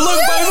now to look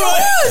both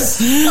ways?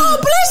 Oh,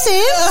 bless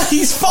him.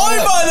 He's fine,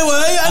 by the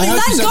way. And I hope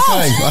Thank he's God.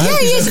 okay. I hope Yeah,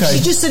 he he's is. okay.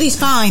 She just said he's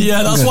fine.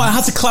 yeah, that's why I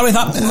had to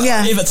clarify that.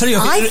 Yeah. If I tell you,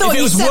 I if thought it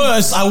you was said-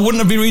 worse, I wouldn't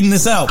have been reading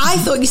this out. I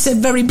thought you said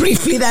very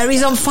briefly there,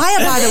 he's on fire,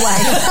 by the way.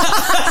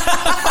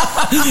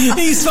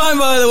 He's fine,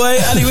 by the way,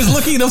 and he was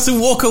lucky enough to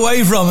walk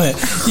away from it.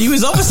 He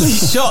was obviously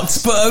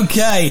shocked, but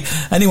okay.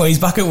 Anyway, he's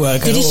back at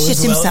work. Did he and all shit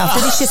is well. himself?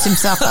 Did he shit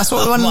himself? That's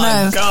what we want to Oh,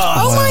 my know. God.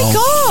 Oh, my Well,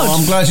 God.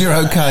 I'm glad you're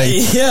okay.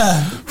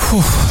 Yeah.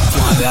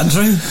 Blimey,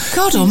 Andrew.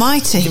 God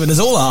almighty. Giving us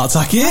all a heart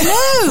attack here. I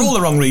know. For all the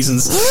wrong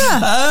reasons.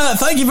 Yeah.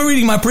 Thank you for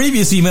reading my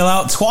previous email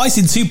out twice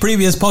in 2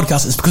 previous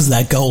podcasts. It's because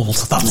they're gold.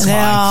 That's They why.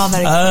 are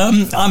very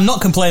good. I'm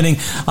not complaining,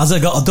 as I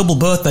got a double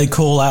birthday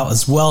call out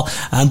as well.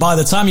 And by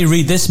the time you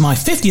read this, my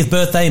 50th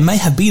birthday may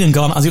have been and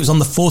gone, as it was on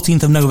the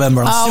 14th of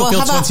November. And I still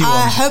feel 21.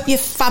 I hope you're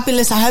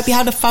fabulous. I hope you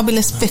had a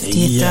fabulous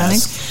 50th, darling.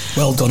 Yes.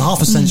 Well done.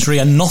 Half a century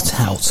and not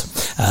out.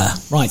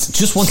 Right.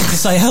 Just wanted to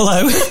say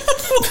hello.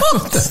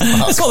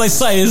 That's what they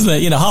say, isn't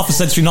it? You know, half a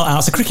century not out.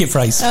 It's a cricket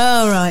phrase.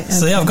 Oh, right.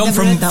 So yeah, I've okay. gone Never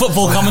from heard that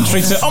football before.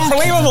 commentary to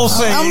unbelievable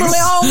scenes.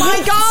 Oh, my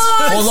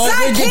God. Well, I Sack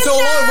think it's him all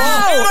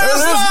now. over. It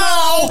is now.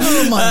 Oh,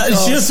 my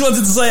God. Just wanted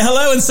to say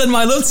hello and send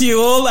my love to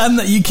you all, and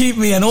that you keep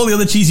me and all the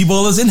other cheesy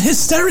ballers in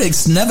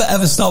hysterics. Never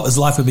ever stop, as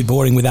life would be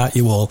boring without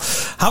you all.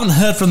 Haven't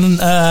heard from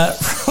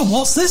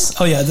what's this?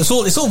 Oh yeah, it's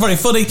all very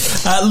funny.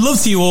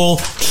 Love to you all,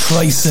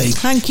 Tracy.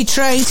 Thank you,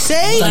 Tracy.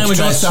 There we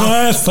go, Tracy.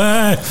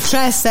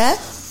 Tracy.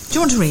 Do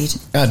you want to read?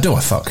 Do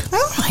I fuck? All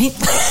right.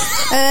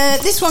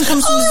 This one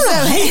comes from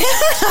Zoe.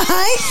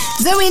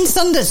 Zoe in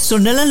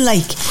Sunderland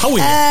Lake. How are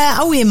you?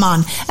 How are you,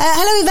 man?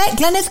 Hello, Yvette,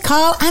 Glenneth,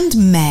 Carl, and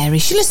Mary.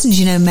 She listens,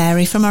 you know,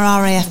 Mary, from her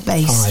RAF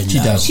base. I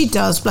know. She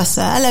does, bless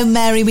her. Hello,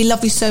 Mary. We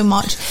love you so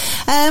much.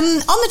 On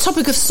the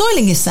topic of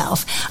soiling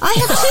yourself, I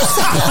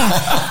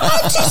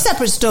have two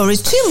separate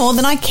stories, 2 more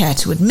than I care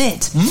to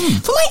admit.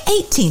 For my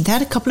 18th, I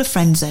had a couple of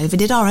friends over,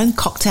 did our own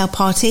cocktail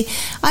party.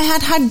 I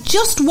had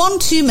just one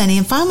too many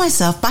and found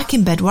myself back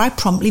in bed where I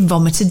promptly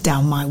vomited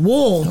down my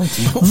wall.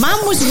 Mam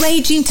was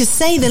raging, to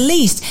say the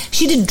least.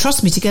 She didn't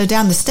trust me to go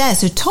down the stairs,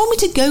 so told me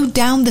to go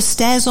down the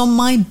stairs on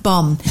my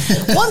bum.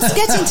 Once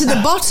getting to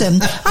the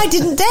bottom, I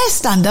didn't dare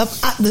stand up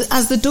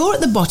as the door at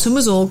the bottom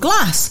was all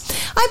glass.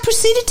 I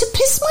proceeded to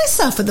piss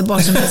myself at the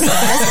bottom of the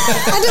stairs,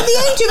 and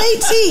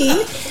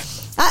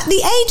at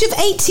the age of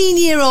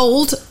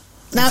 18-year-old,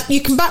 now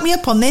you can back me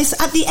up on this,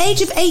 at the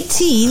age of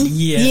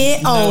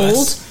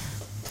 18-year-old,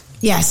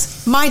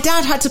 yes, my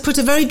dad had to put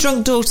a very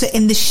drunk daughter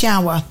in the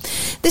shower.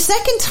 The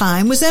second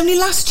time was only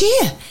last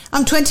year.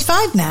 I'm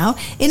 25 now.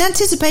 In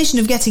anticipation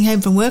of getting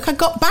home from work, I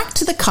got back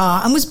to the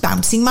car and was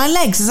bouncing my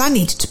legs as I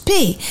needed to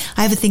pee.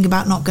 I ever think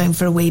about not going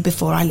for a wee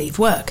before I leave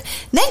work.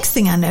 Next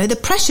thing I know, the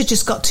pressure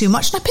just got too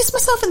much and I pissed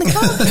myself in the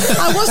car.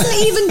 I wasn't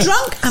even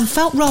drunk and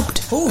felt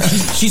robbed. Oh,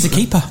 she's a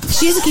keeper.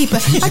 She is a keeper.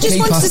 I just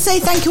wanted to say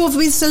thank you all for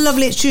being so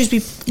lovely at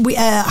Shrewsbury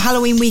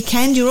Halloween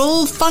weekend. You're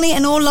all funny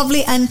and all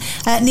lovely and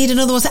need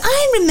another one.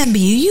 I remember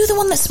you. You the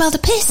one that smelled a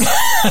piss.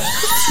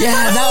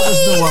 Yeah, that was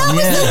the one. That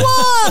was the one.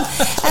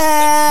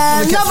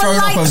 Love and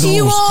light to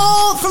you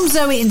all from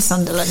Zoe in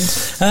Sunderland.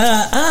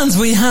 And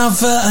we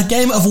have a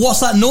game of What's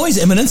That Noise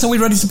imminent. Are we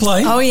ready to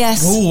play? Oh,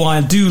 yes. Oh, I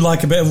do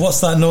like a bit of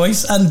What's That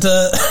Noise. And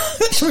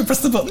shall we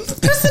press the button?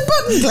 Press the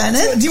button,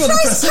 Glennon. Do you want to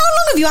press it? How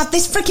long have you had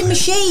this freaking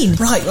machine?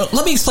 Right, well,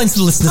 let me explain to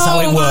the listeners how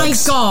it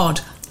works. Oh, my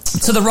God.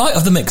 To the right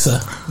of the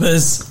mixer,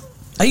 there's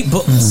 8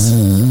 buttons.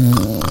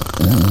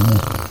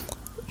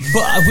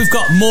 But we've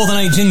got more than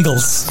 8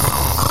 jingles.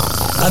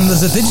 And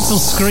there's a digital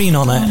screen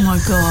on it. Oh, my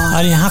God.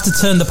 And you have to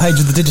turn the page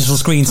of the digital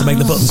screen to make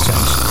the buttons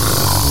change.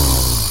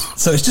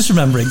 So it's just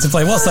remembering to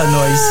play What's That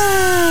Noise?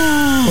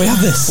 We have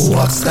this.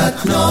 What's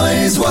that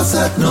noise? What's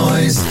that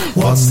noise?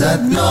 What's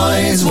that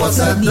noise? What's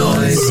that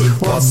noise?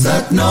 What's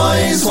that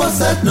noise? What's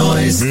that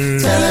noise?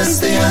 Tell us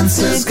the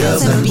answers,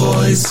 girls and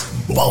boys.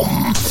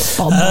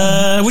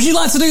 Would you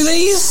like to do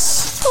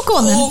these? Oh, go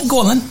on then. Go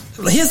on then.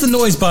 Here's the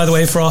noise, by the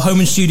way, for our home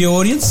and studio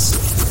audience.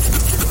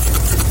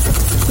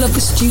 Love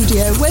the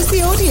studio. Where's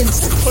the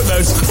audience? Who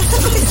knows?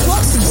 It's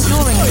Watson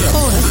snoring in the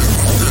corner.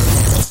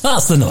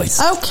 That's the noise.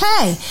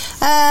 Okay.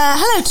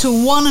 Hello to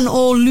one and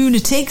all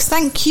lunatics.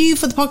 Thank you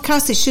for the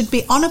podcast. It should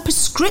be on a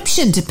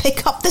prescription to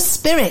pick up the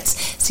spirits.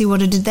 See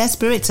what I did there?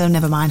 Spirits? Oh,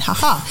 never mind.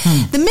 Haha.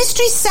 The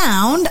mystery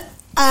sound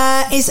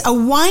is a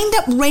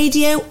wind-up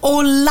radio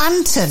or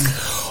lantern.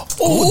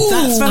 Oh,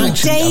 that's from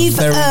Dave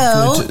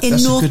Earl in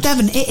North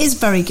Devon. It is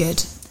very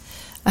good.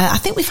 I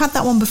think we've had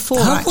that one before.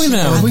 Have we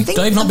now?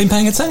 Dave not been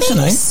paying attention,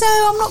 eh? So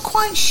I'm not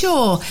quite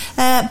sure.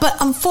 But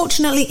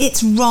unfortunately,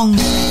 it's wrong.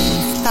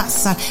 That's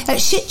sad.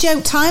 Shit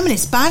joke time, and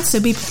it's bad,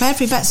 so be prepared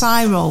for Yvette's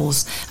eye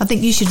rolls. I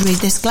think you should read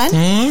this, Glenn.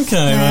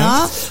 Okay,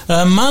 right.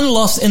 A man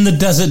lost in the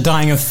desert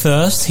dying of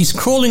thirst. He's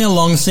crawling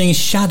along, seeing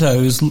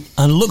shadows,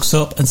 and looks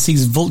up and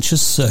sees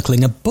vultures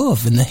circling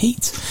above in the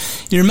heat.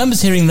 He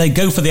remembers hearing they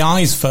go for the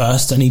eyes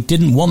first, and he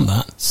didn't want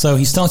that, so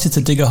he started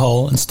to dig a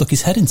hole and stuck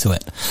his head into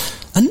it.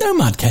 A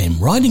nomad came,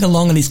 riding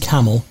along on his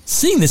camel,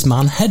 seeing this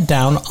man head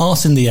down,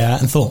 arse in the air,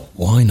 and thought,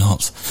 why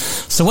not?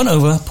 So went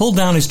over, pulled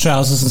down his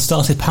trousers and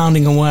started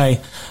pounding away.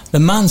 The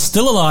man,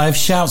 still alive,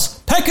 shouts,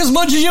 peck as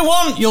much as you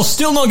want, you'll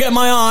still not get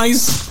my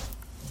eyes.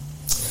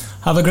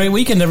 Have a great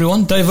weekend,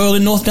 everyone. Dave Earl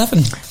in North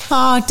Devon.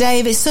 Oh,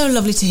 Dave, it's so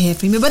lovely to hear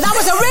from you, but that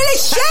was a really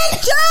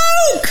shit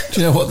joke!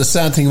 Do you know what the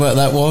sad thing about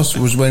that was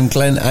when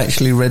Glenn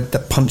actually read the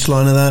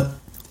punchline of that?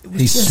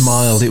 He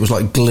smiled. It was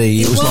like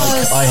glee. It was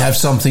like, I have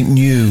something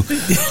new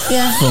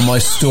from my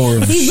store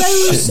of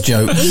shit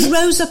jokes. He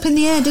rose up in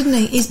the air, didn't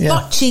he? His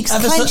butt cheeks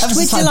clenched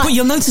with delight. But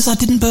you'll notice I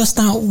didn't burst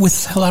out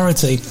with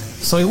hilarity.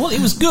 So it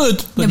was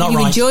good, but not you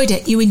right. enjoyed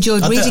it. You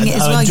enjoyed reading it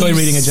as well. I enjoy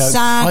reading a joke.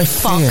 I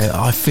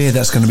fear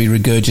that's going to be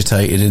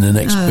regurgitated in the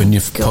next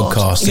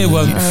podcast. It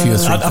won't.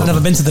 I've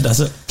never been to the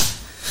desert.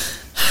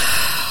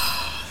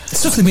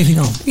 Swiftly moving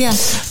on.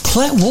 Yes.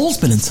 Claire Wall's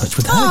been in touch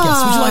with her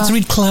guest. Would you like to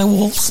read Claire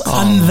Wall's?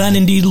 And then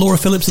indeed Laura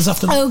Phillips is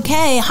after that.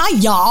 Okay. Hi,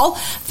 y'all.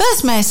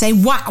 First, may I say,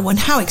 wow, and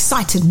how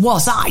excited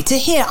was I to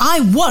hear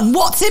I won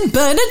What's in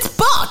Bernard's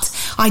Butt.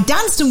 I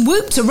danced and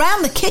whooped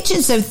around the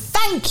kitchen, so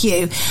thank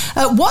you.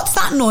 What's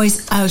that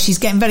noise? Oh, she's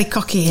getting very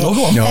cocky here.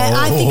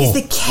 I think it's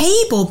the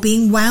cable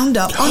being wound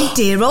up on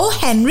dear old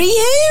Henry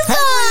Hoover.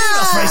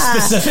 That's very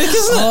specific,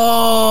 isn't it?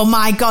 Oh,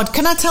 my God.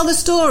 Can I tell the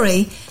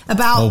story?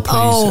 About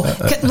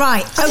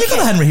right. Have you got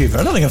a Henry Hoover?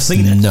 I don't think I've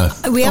seen it. No,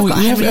 we have got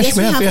a Henry. Yes,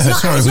 we have.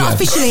 It's not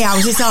officially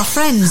ours. It's our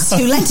friends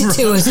who lent it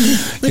to us.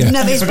 We've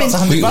never. It's been.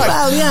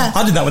 Well, yeah.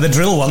 I did that with a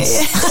drill once.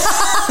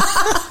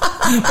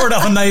 Brought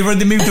off a neighbour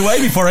and they moved away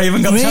before I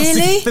even got a chance to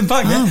get them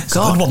back. Oh, it's a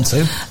good one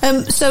too.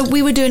 So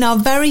we were doing our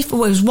it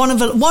was one of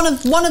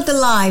the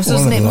lives,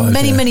 wasn't it?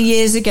 Many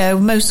years ago,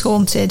 Most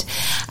Haunted.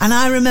 And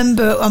I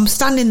remember I'm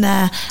standing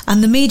there,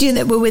 and the medium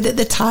that we're with at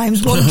the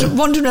time's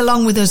wandering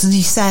along with us, and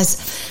he says,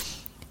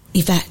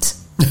 Yvette.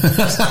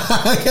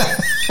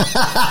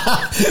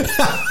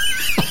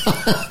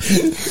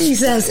 He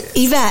says,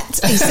 Yvette.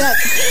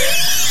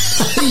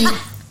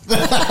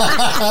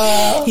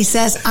 He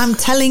says, I'm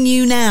telling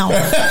you now.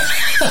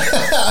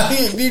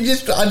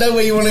 I know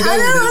where you want to go. I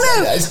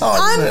know. It's hard,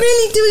 I'm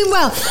really doing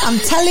well. I'm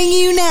telling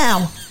you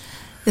now.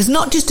 There's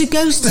not just a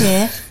ghost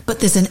here, but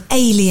there's an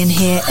alien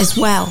here as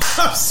well.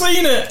 I've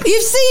seen it.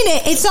 You've seen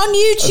it. It's on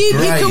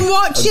YouTube. You can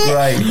watch it.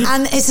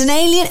 And it's an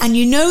alien. And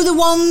you know the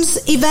ones,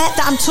 Yvette,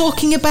 that I'm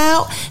talking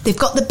about? They've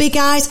got the big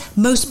eyes.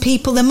 Most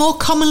people, they're more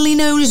commonly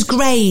known as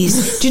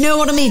greys. Do you know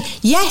what I mean?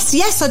 Yes,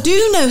 I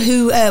do know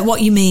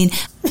what you mean.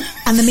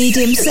 And the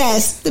medium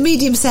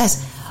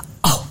says,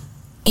 oh,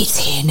 it's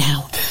here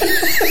now.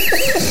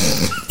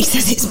 He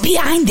says, it's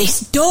behind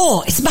this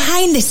door. It's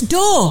behind this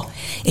door.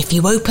 If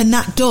you open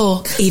that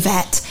door,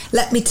 Yvette,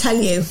 let me tell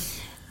you,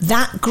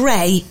 that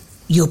grey,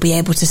 you'll be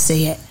able to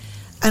see it.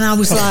 And I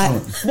was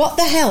like, what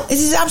the hell?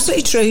 This is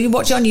absolutely true. You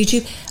watch it on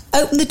YouTube.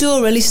 Open the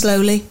door really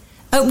slowly.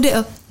 Opened it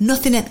up.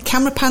 Nothing in.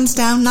 Camera pans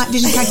down. Night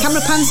vision. Camera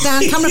pans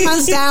down. Camera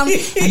pans down.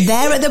 And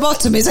there at the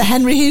bottom is a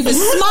Henry Hoover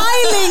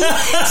smiling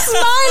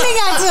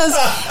at us.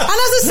 And as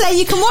I say,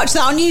 you can watch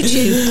that on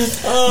YouTube.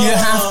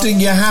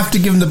 You have to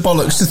give them the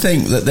bollocks to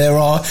think that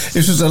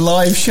this was a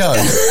live show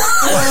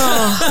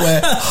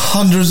where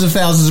hundreds of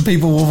thousands of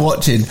people were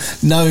watching,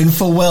 knowing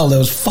full well there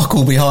was fuck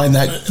all behind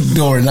that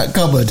door in that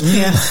cupboard.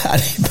 Yeah.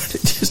 But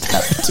it just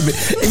happened to be.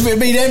 If it had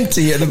been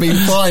empty, it'd have been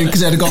fine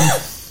because they'd have gone,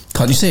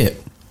 can't you see it?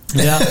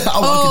 Yeah.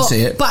 I can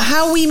see it. But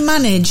how we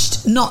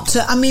managed not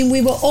to, I mean,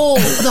 we were all,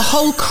 the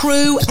whole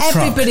crew,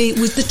 everybody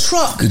was the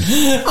truck.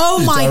 Oh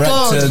my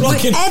God.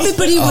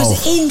 Everybody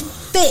was in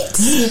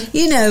fits,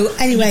 you know,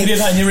 anyway. You did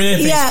that in your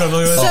earpiece,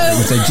 probably. So,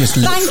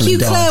 thank you,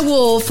 Claire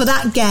Wall, for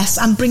that guess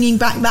and bringing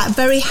back that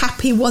very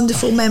happy,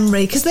 wonderful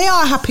memory, because they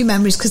are happy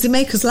memories, because they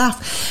make us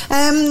laugh.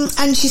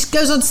 And she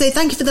goes on to say,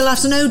 thank you for the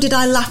laughs, and oh, did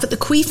I laugh at the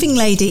queefing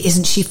lady?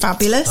 Isn't she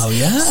fabulous? Oh,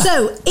 yeah.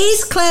 So,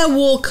 is Claire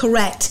Wall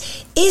correct?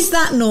 Is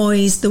that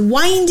noise the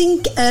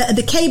winding,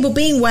 the cable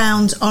being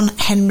wound on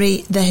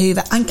Henry the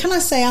Hoover? And can I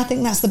say, I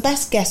think that's the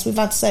best guess we've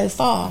had so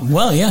far.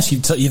 Well, yes,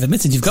 you've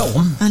admitted you've got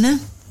one. I know,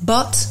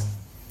 but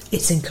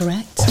it's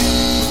incorrect.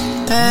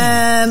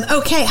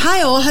 Okay,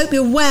 hi all, hope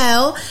you're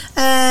well.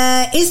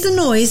 Is the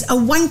noise a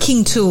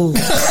wanking tool?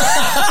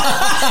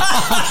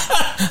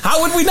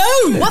 How would we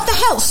know? What the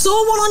hell?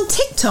 Saw one on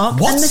TikTok.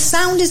 What? And the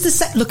sound is the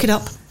same. Look it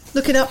up.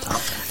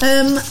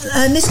 And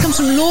this comes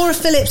from Laura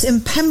Phillips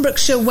in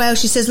Pembrokeshire, Wales.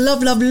 She says,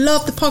 love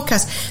the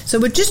podcast. So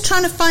we're just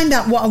trying to find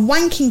out what a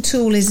wanking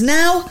tool is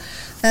now.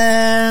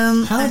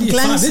 How do you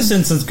find this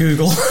instance,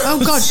 Google? Oh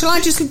God, shall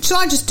I just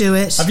do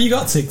it? Have you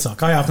got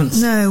TikTok? I haven't.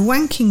 No,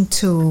 wanking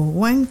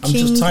tool. I'm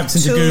just typed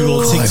into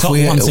Google TikTok.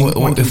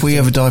 If we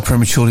ever die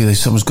prematurely,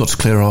 someone's got to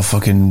clear our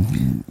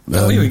fucking.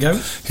 Here we go.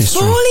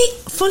 History.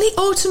 Fully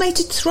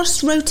automated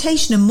thrust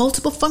rotation and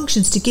multiple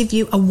functions to give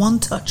you a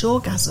one-touch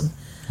orgasm.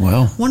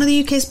 Well, one of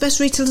the UK's best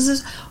retailers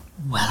says,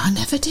 well, I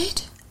never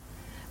did.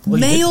 Well,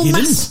 male you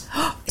mass.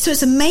 So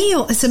it's a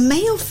male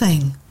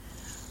thing.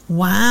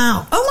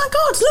 Wow. Oh my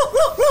God,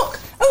 look.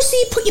 Oh, so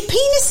you put your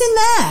penis in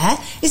there.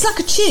 It's like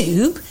a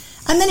tube.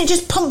 And then it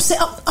just pumps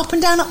it up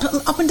and down,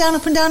 up and down.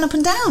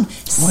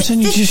 Why don't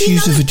you just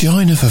use a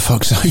vagina, for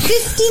fuck's sake?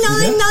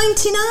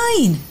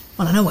 $59.99.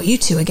 Well, I know what you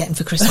two are getting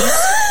for Christmas.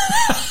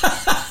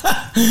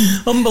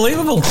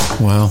 Unbelievable.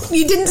 Wow.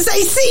 You didn't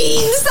say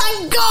scenes,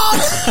 thank God.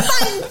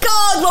 Thank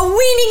God. We're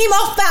weaning him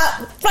off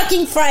that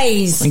fucking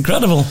phrase.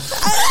 Incredible. My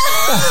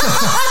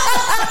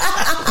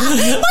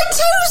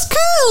toes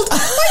curled. My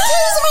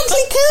toes have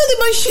actually curled in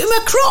my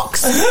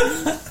Crocs.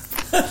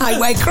 I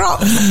wear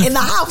Crocs in the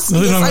house.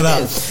 Nothing wrong with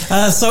that.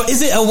 So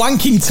is it a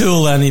wanking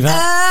tool then, Yvette?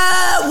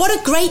 What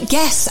a great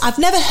guess. I've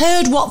never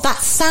heard what that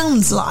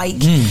sounds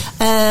like.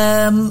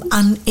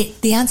 And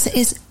the answer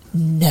is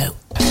no.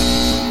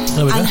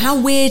 And how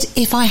weird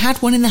if I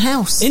had one in the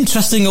house.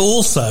 Interesting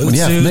also to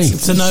know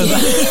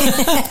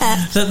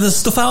that there's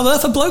stuff out there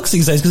for blokes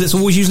these days, because it's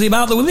always usually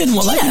about the women.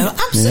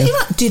 Absolutely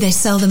right. Do they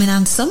sell them in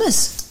Ann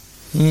Summers?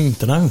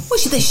 Don't know. Well,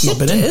 they should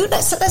do.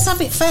 Let's have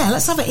it fair.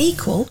 Let's have it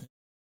equal.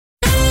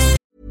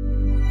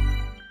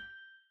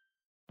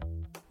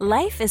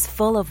 Life is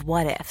full of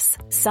what-ifs.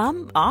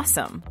 Some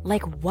awesome.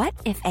 Like, what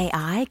if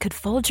AI could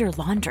fold your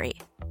laundry?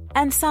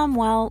 And some,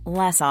 well,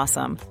 less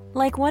awesome.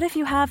 Like, what if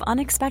you have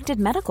unexpected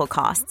medical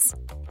costs?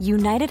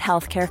 United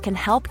Healthcare can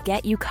help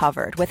get you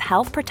covered with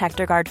Health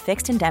Protector Guard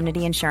fixed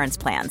indemnity insurance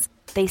plans.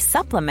 They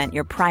supplement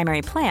your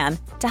primary plan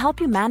to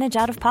help you manage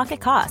out-of-pocket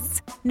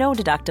costs. No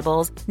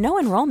deductibles, no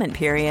enrollment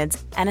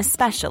periods, and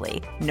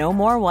especially no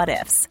more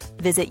what-ifs.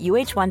 Visit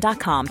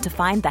UH1.com to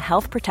find the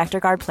Health Protector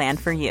Guard plan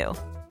for you.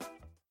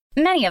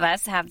 Many of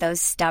us have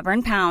those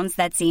stubborn pounds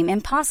that seem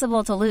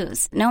impossible to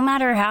lose, no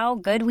matter how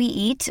good we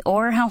eat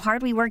or how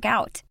hard we work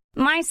out.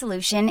 My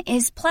solution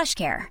is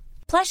PlushCare.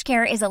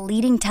 PlushCare is a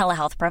leading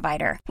telehealth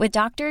provider with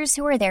doctors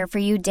who are there for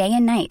you day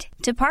and night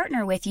to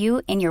partner with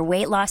you in your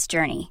weight loss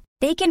journey.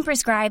 They can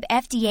prescribe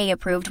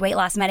FDA-approved weight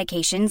loss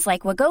medications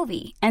like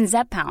Wegovy and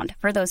Zepbound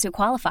for those who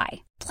qualify.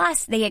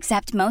 Plus, they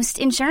accept most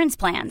insurance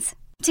plans.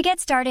 To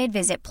get started,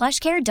 visit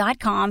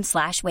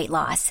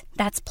plushcare.com/weightloss.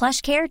 That's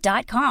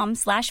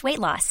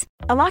plushcare.com/weightloss.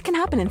 A lot can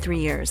happen in 3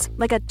 years,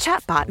 like a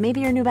chatbot may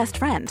be your new best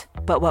friend.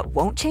 But what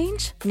won't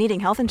change? Needing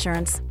health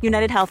insurance.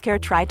 United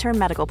Healthcare Tri-Term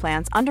Medical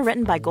Plans,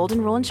 underwritten by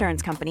Golden Rule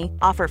Insurance Company,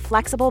 offer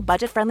flexible,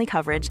 budget-friendly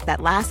coverage that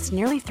lasts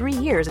nearly 3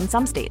 years in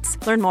some states.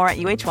 Learn more at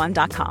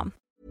UH1.com.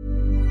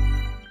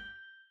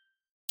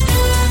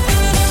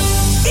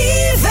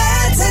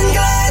 Yvette and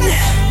Glenn.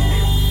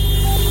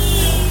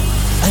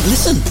 Hey,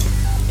 listen.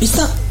 Is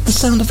that the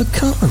sound of a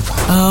car?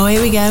 Oh,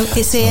 here we go.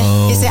 It's here.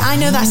 It's here. I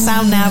know that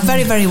sound now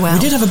very, very well. We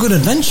did have a good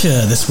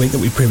adventure this week that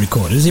we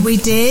pre-recorded. We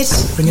did.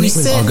 We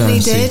certainly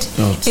did.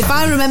 If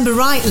I remember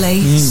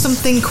rightly,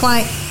 something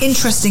quite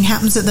interesting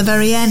happens at the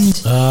very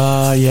end.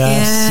 Yes.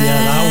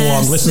 Yeah, that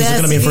one. Listeners are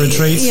going to be in for a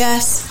treat.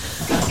 Yes.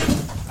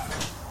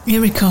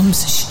 Here he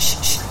comes. Shh, shh,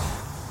 shh.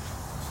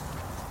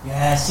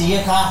 Yeah, see you,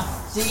 Kat.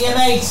 See you,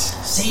 mate.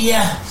 See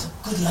ya.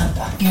 Good lad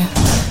back. Yeah.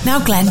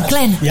 Now, Glenn,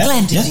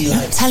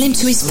 tell him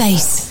to his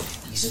face.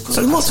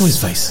 So what to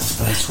his face?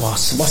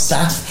 What's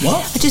that?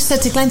 What? I just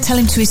said to Glenn, tell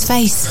him to his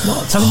face.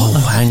 What? Tell him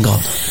what? Hang on.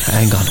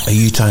 Are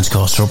you trying to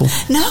cause trouble?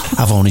 No.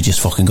 I've only just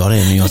fucking got in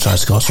and you're trying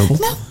to cause trouble?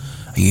 No.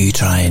 Are you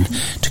trying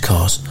to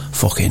cause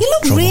fucking You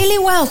look trouble? really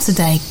well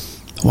today.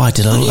 Why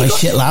did I look like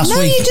shit last No,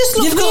 week? you just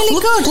look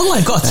really good. Look like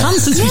you've got a tan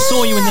since we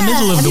saw you in the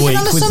middle of Have the you week.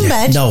 been on the with-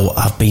 sunbed? No,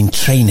 I've been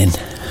training.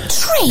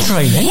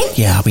 Training?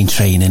 Yeah, I've been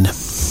training.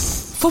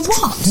 For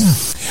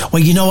what?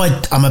 Well, you know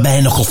I'm a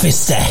bare knuckle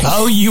fister.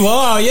 Oh, you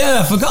are,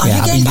 yeah, I forgot. Yeah, Are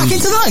you I've getting been back doing-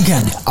 into that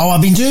again? Oh,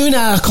 I've been doing it.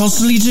 I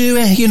constantly do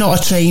it. You know, I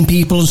train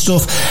people and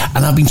stuff.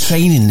 And I've been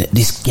training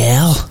this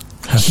girl.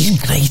 She's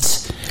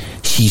great.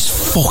 She's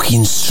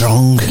fucking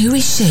strong. Who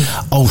is she?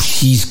 Oh,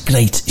 she's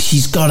great.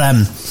 She's got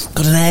an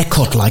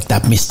haircut like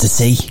that Mr.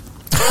 T.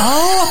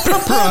 Oh,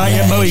 proper.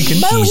 Yeah,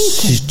 Mohican.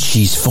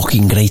 She's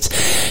fucking great.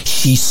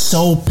 She's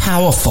so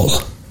powerful.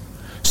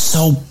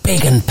 So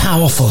big and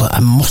powerful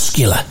and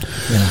muscular.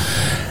 Yeah.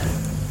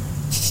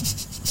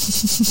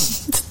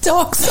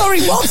 Dog,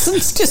 sorry,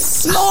 Watson's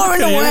just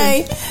snoring Okay,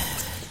 away.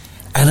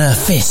 And her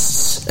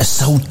fists are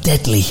so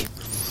deadly.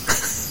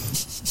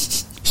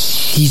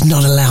 She's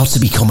not allowed to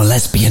become a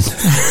lesbian.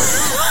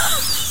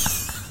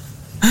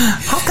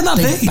 How can that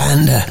They be?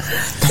 banned her.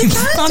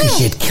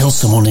 She'd kill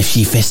someone if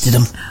she fisted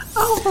him.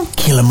 Oh.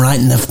 Kill him right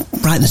in the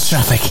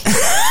traffic.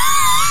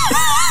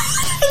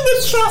 In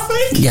the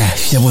traffic? Yeah,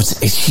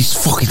 she's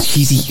fucking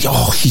cheesy.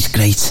 Oh, she's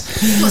great.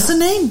 What's her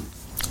name?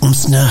 Oh,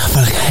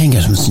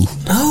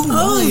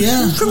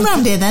 yeah. From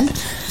round here, then.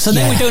 So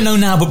then Yeah. we don't know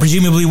now, but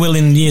presumably will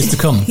in years to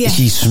come. Yeah.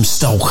 She's from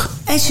Stoke.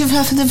 She's from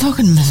the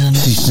fucking...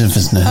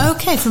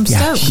 Okay, from Yeah,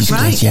 Stoke, she's right.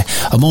 great, yeah.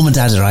 Her mum and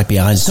dad are right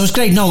behind her. So it's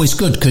great. No, it's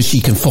good because she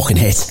can fucking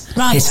hit.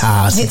 Right. Hit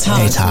hard. Hits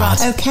hard. Hit hard.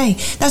 Right, okay.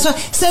 That's right.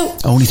 So...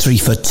 Only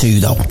 3'2"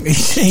 though.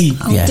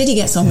 Yeah. Did he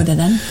get on with her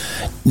then?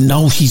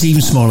 No, she's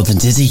even smaller than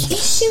Dizzy.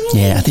 Is she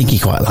really? Yeah, I think he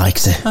quite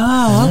likes her.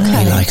 Oh,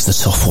 okay. He likes the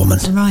tough woman.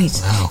 Right.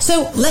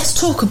 So let's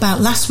talk about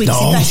last week's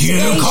Don't you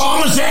investigation.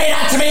 come and say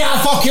that to me,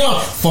 I'll fuck you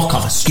up. Fuck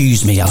off,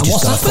 excuse me, I've just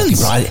What's got to happened?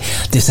 fucking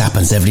right. This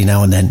happens every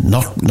now and then.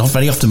 Not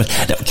very often, but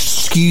no,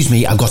 excuse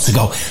me, I've got to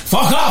go.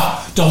 Fuck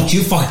off! Don't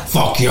you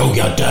fuck you,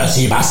 you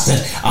dirty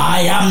bastard.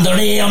 I am the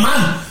real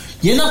man.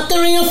 You're not the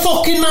real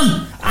fucking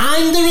man.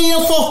 I'm the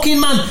real fucking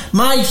man.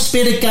 My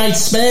spirit guide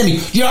spare me.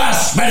 Your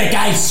spirit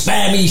guide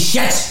spare me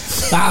shit.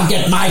 I'll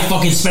get my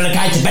fucking spirit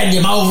guide to bend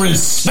him over and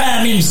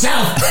spare me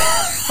himself.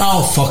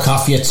 Oh, fuck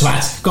off, you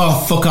twat. Go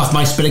on, fuck off,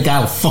 my spirit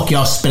guide. Fuck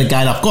your spirit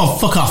guide up. Go on,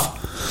 fuck off.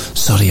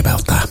 Sorry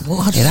about that.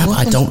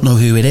 I don't know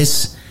who it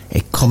is.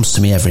 It comes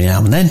to me every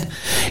now and then.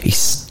 He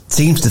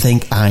seems to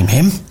think I'm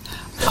him.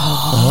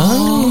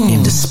 Oh.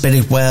 In the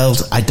spirit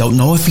world. I don't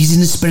know if he's in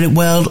the spirit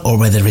world or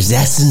whether his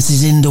essence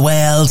is in the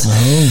world.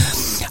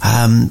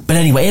 But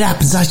anyway, it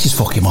happens. I just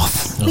fuck him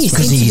off. He Because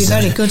seems to be he's,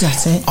 very good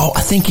at it. Oh,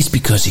 I think it's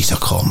because he's a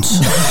cunt.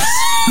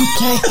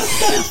 Okay.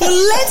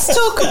 Well, let's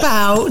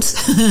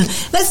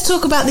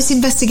talk about this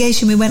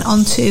investigation we went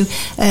on to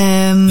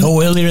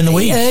earlier in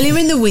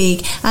the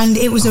week. And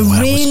it was a that was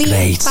really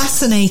great.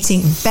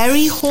 fascinating,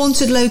 very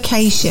haunted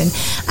location.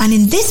 And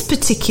in this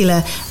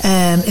particular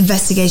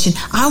investigation,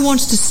 I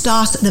wanted to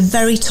start at the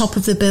very top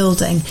of the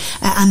building,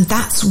 and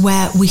that's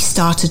where we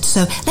started.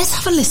 So let's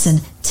have a listen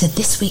to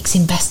this week's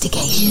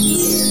investigation.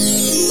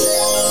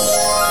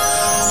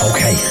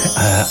 Okay,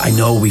 I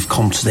know we've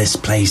come to this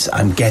place.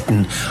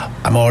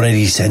 I'm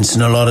already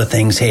sensing a lot of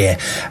things here.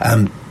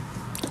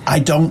 I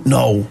don't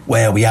know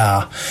where we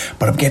are,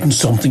 but I'm getting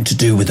something to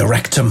do with the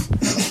rectum.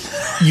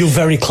 You're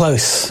very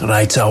close.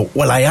 Right, so,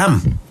 well, I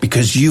am,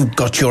 because you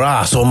got your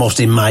ass almost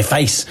in my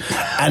face.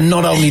 And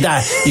not only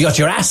that, you got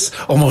your ass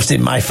almost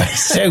in my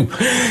face too.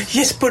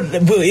 Yes, but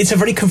it's a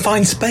very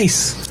confined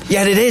space.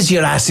 Yeah, it is,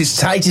 your ass. It's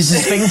tight as a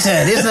sphincter,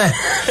 isn't it?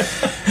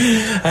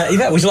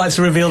 Yvette, would you like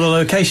to reveal the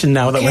location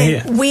now that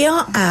we're here? We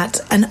are at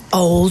an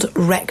old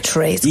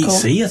rectory. It's called,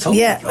 see, that's old.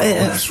 Yeah,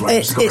 that's right.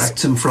 It's got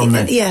rectum from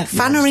then. Yeah,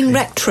 Fannering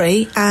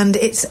Rectory, and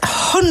it's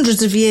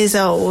hundreds of years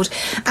old.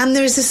 And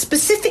there is a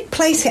specific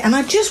place here, and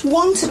I just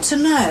wanted to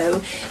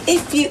know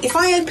if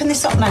I open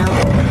this up now.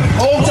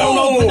 Oh, don't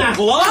open that!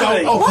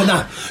 Blimey. Don't open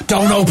that!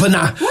 Don't open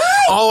that!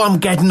 Why? Oh, I'm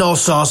getting all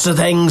sorts of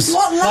things.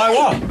 What? Like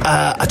what?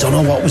 I don't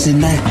know what was in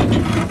there.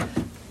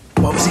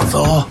 What was it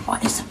for?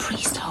 What is the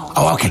priest hole?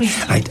 Oh, okay.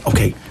 Right,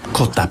 okay.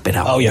 Cut that bit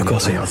out. Oh, yeah, of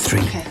course. 3,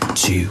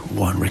 2,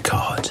 1,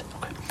 record.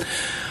 Okay.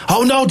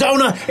 Oh no,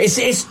 Donna! It's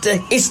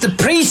the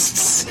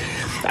priests.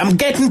 I'm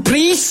getting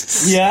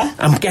priests. Yeah?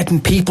 I'm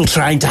getting people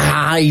trying to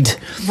hide.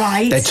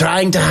 Right. They're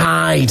trying to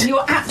hide.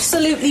 You're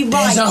absolutely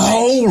right.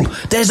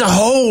 There's a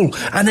hole,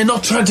 and they're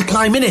not trying to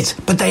climb in it,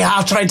 but they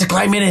are trying to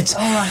climb in it.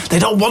 All right. They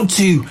don't want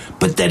to,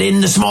 but they're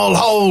in the small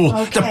hole.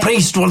 Okay. The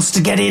priest wants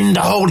to get in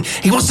the hole.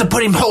 He wants to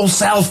put his whole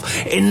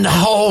self in the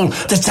hole,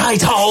 the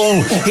tight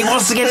hole. He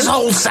wants to get his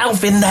whole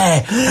self in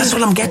there. That's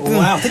what I'm getting.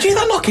 Wow. Did you hear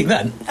that knocking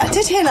then? I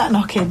did hear that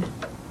knocking.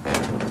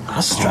 I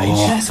That's strange.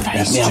 That's very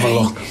Let me have a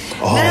look.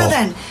 Oh. Now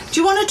then, do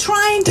you want to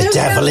try and go The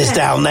devil down is there?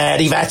 down there,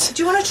 Yvette.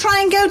 Do you want to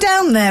try and go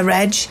down there,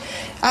 Reg?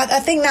 I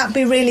think that'd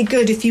be really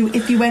good if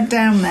you went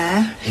down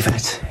there.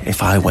 Yvette,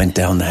 if I went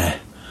down there,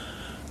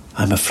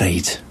 I'm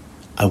afraid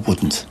I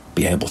wouldn't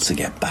be able to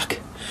get back,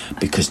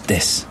 because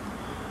this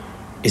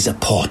is a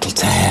portal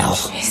to hell.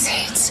 Is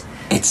it?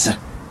 It's a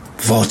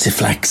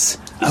vortiflex.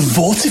 A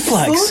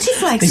vortiflex?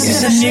 Vortiflex. This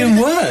is a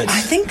new word.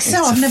 I think so.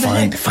 It's I've never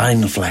heard.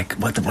 final flex.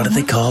 What are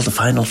they called? A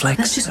final flex?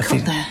 Let's just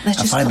cut there. Let's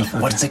just final. cut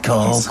there. What is it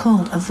called? It's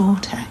called a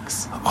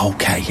vortex.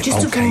 Okay.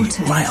 Just a vortex.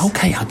 Right.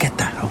 Okay. I'll get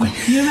that. Okay.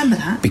 You remember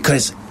that?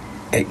 Because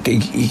you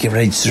get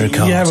ready to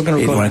record. Yeah, we're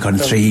going to record. In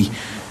 3,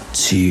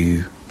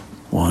 2,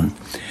 1.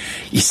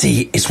 You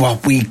see, it's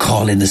what we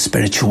call in the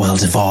spiritual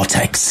world a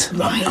vortex.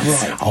 Right.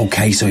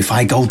 Okay, so if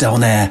I go down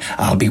there,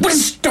 I'll be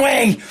whisked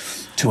away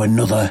to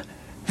another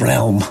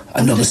realm,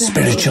 another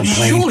spiritual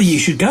plane. Surely you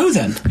should go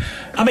then.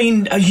 I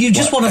mean, you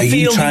just want to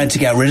feel... Are you trying to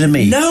get rid of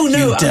me? No,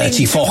 you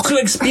dirty fuck. To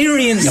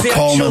experience You the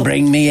come actual... and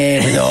bring me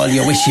here with all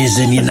your wishes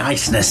and your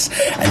niceness,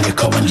 and you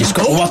come and just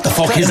go, what the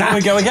fuck is that? Here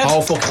we go again.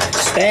 Oh, fuck.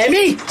 Spare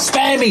me!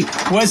 Spare me!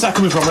 Where's that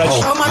coming from, Reg?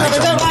 Oh my God! I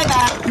don't like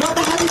that. What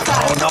the hell is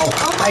that? Oh no!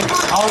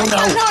 Oh no!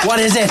 What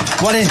is it?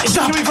 What is? It's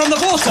coming from the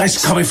vortex.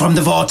 It's coming from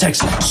the vortex.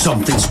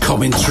 Something's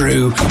coming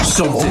through.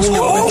 Something's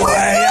coming through.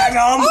 Hang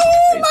on.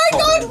 Oh my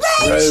God,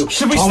 Reg!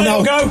 Should we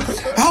still go?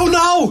 Oh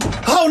no!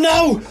 Oh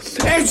no!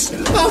 It's a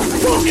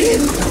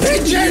fucking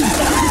pigeon!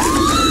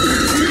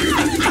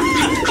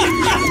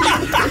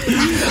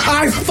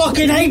 I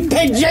fucking hate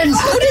pigeons!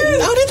 How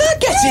did that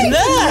get in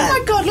there? Oh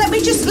my God! Let me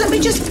just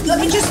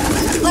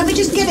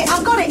get it.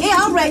 I've got it here.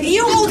 I'll Reg.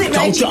 You hold it,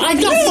 Reg. I'm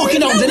not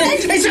fucking holding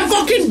it! It's a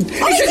fucking...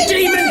 It's a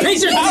demon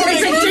pigeon!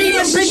 It's a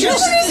demon pigeon!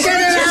 Get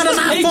it out of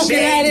my fucking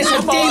head! It's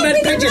a demon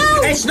pigeon!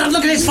 It's not...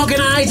 Look at his fucking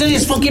eyes and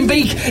his fucking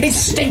beak! It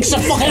stinks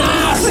of fucking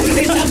ass!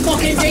 It's a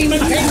fucking demon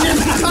pigeon!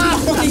 Ah,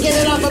 fucking get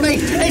it off of me!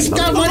 It's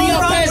got one of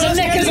your pairs of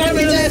knickers over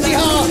his dirty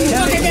heart!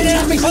 Fucking get it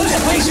off me!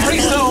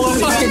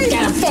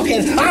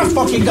 I'm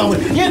fucking going!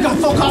 You can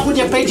fuck off with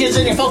your pigeons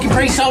and your fucking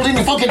priest and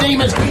your fucking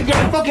demons! You're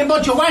a fucking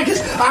bunch of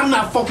wankers! I'm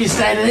not fucking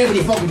standing here with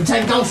your fucking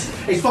pretend ghosts!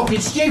 It's fucking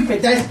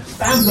stupid, then!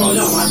 I'm going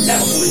on, I'm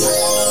never doing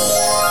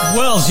that!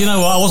 Well, you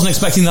know what? I wasn't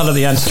expecting that at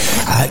the end.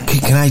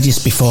 Can I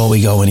just, before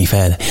we go any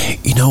further,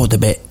 you know the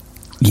bit,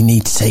 you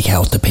need to take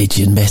out the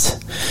pigeon bit.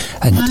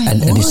 And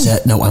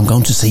it's, no, I'm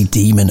going to say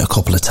demon a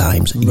couple of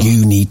times. Right.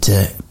 You need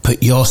to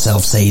put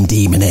yourself saying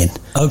demon in.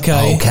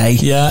 Okay. Okay?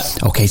 Yeah.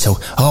 Okay, so,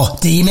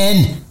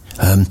 demon!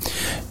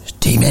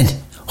 Demon.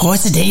 Oh,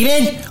 it's a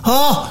demon!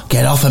 Oh,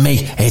 get off of me.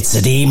 It's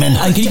a demon.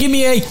 And can you give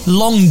me a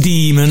long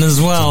demon as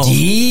well?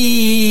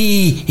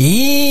 Demon!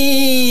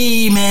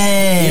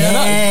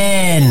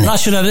 Yeah, that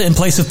should have it in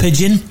place of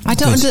pigeon. I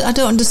don't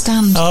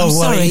understand. Oh, I'm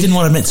sorry. You didn't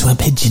want to admit to a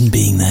pigeon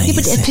being there. Yeah,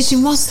 but a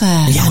pigeon was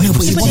there. Yeah, I know,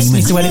 but you want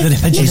me to edit the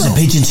pigeon. It's a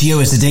pigeon to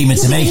you, it's a demon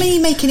to me.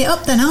 You're making it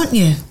up then, aren't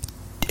you?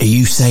 Are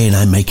you saying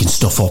I'm making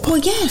stuff up? Well,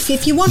 yeah,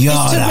 if you want You're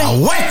this to... a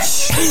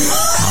witch!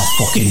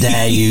 How fucking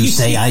dare you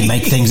say I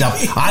make things up?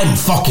 I'm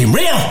fucking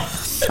real!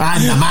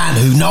 I'm the man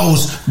who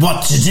knows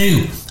what to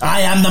do.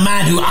 I am the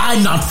man who...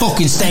 I'm not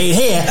fucking staying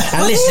here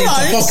and listening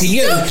to fucking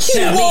you. Don't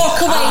you walk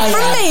away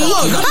from me.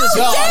 How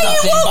dare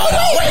you walk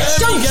away?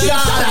 Don't you...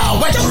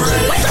 How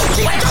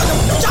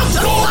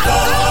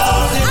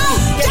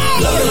dare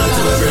you?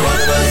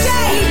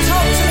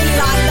 Talk to me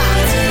like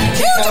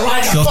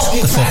that? Shut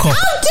the fuck up.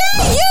 How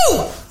dare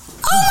you?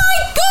 Oh my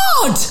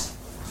God!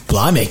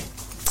 Blimey.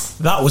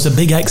 That was a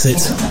big exit.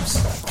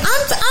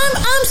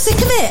 I'm sick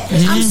of it.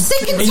 Mm-hmm. I'm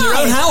sick and tired. In your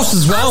own house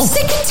as well. I'm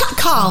sick and tired,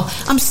 Carl.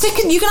 I'm sick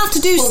and... You're going to have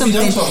to do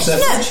something.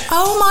 No.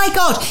 Oh, my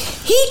God.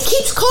 He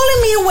keeps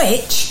calling me a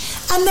witch,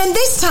 and then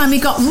this time he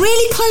got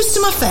really close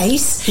to my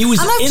face. He was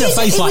in a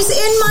face like... He was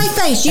in my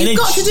face. You've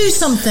got to do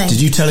something.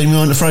 Did you tell him you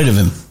weren't afraid of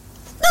him?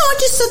 No, I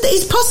just said that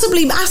he's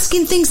possibly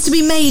asking things to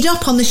be made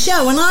up on the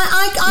show, and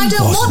I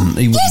don't want...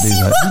 He wouldn't do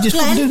that. He just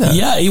wouldn't do that.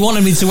 Yeah, he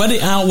wanted me to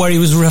edit out where he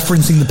was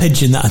referencing the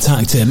pigeon that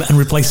attacked him and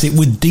replace it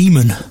with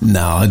demon.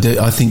 No,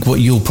 I think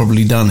what you've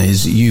probably done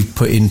is you've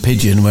put in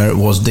pigeon where it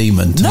was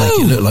demon to make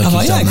it look like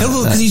he's done that.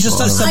 Because he just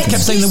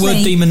kept saying the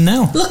word demon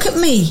now. Look at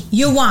me,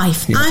 your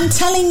wife. Yeah. I'm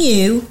telling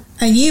you,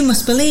 and you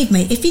must believe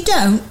me. If you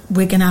don't,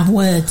 we're going to have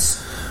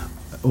words.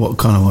 What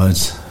kind of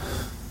words?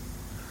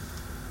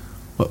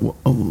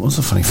 What's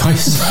a funny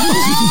face?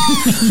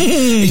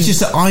 It's just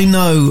that I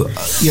know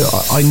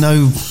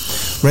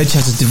Reg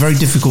has a very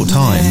difficult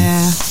time.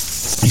 Yeah.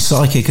 He's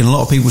psychic, and a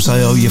lot of people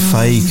say, "Oh, you're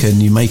fake,"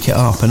 and you make it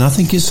up. And I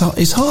think it's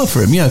hard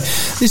for him. You know,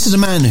 this is a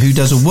man who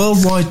does a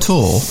worldwide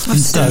tour in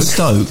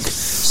Stoke.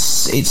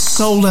 It's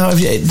sold out.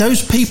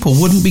 Those people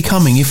wouldn't be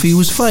coming if he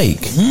was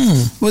fake,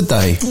 would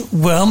they?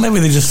 Well,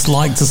 maybe they just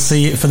like to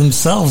see it for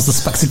themselves, the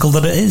spectacle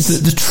that it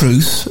is. The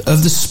truth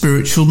of the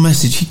spiritual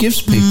message he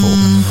gives people.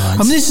 Right.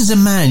 I mean, this is a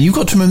man, you've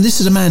got to remember,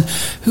 this is a man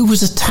who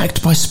was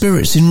attacked by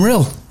spirits in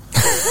Rhyl.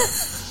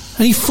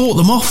 And he fought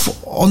them off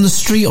on the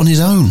street on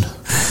his own.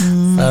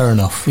 Fair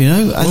enough. You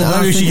know, and Well,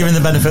 maybe we should give him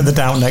the benefit of the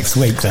doubt next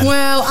week then.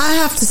 Well, I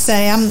have to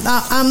say, I'm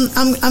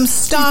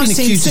starting He's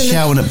been accused of to.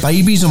 showering at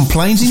babies on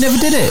planes. He never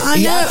did it. I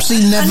He know,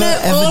 absolutely never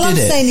ever All I'm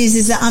did it. saying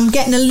is that I'm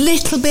getting a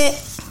little bit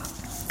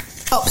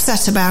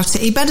upset about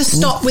it. He better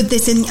stop with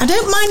this. And I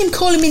don't mind him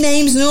calling me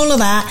names and all of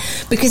that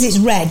because it's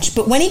Reg.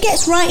 But when he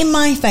gets right in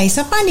my face,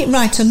 I find it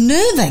right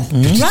unnerving.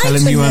 Did you Right tell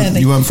him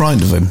unnerving. you weren't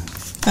frightened of him?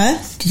 Huh?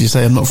 Did you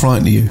say I'm not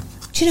frightened of you?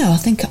 Do you know?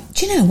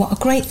 Do you know what a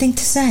great thing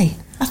to say?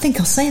 I think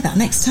I'll say that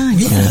next time.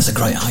 Yeah, that's a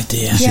great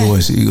idea. Yeah.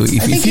 Always, I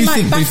think you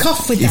might back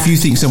off with if that. you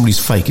think somebody's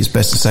fake, it's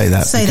best to say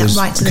that. Say that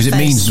right to the because it face.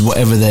 means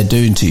whatever they're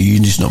doing to you,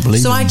 you're just not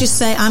believing. So I just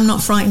say I'm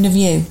not frightened of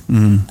you.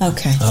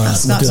 Okay,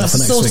 that's we'll do that for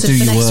next sorted week. Do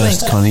for your next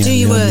worst, week. Connie, Do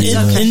your yeah, worst.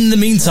 yeah. Okay. In the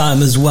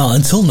meantime, as well,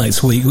 until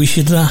next week, we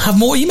should have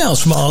more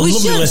emails from our We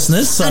lovely should.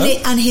 listeners. So.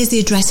 And here's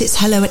the address. It's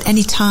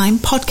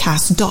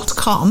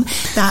hello@anytimepodcast.com.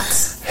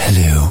 That's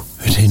Hello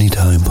at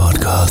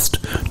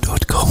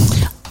anytimepodcast.com.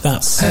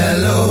 That's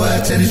Hello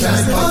at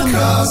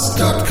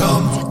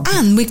anytimepodcast.com.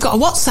 and we've got a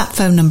WhatsApp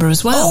phone number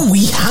as well. Oh,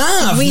 we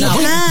have. We Now,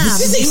 have.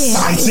 This is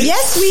exciting.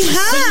 Yes, we So you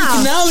can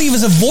have. now leave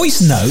us a voice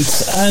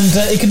note, and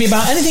it can be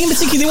about anything in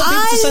particular you want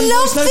people to I send voice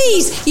love notes.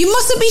 these. You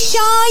mustn't be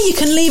shy. You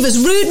can leave us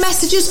rude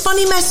messages,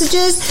 funny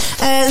messages.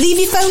 Leave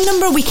your phone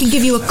number. We can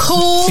give you a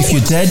call. If you're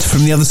dead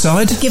from the other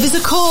side, Give us a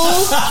call.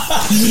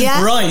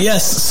 Yeah. Right,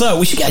 yes. So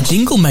we should get a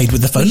jingle made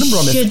with the phone number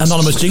on it. should.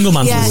 Anonymous jingle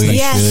man. Yes, for the week.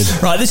 yes.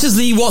 Right, this is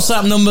the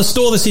WhatsApp number.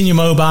 Store this in your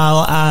mobile,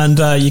 and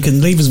you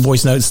can leave us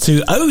voice notes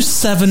to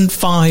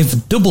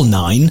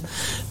 07599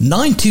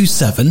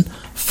 927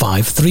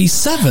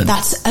 537.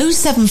 That's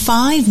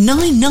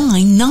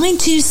 07599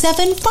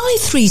 927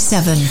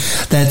 537.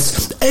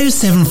 that's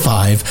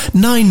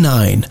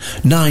 07599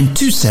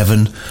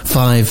 927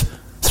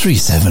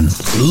 537.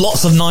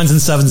 Lots of 9s and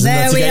 7s in there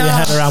There to we get your are.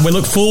 head around. We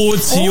look forward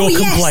to your yes.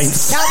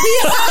 complaints.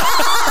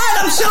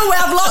 I'm sure we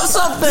have lots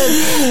of them.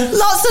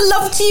 Lots of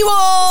love to you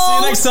all. See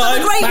you next time.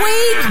 Have a great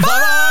week.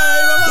 Bye.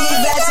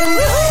 Yvette and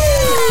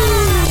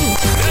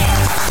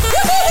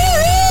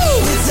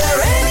It's our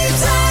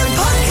Anytime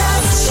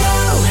Podcast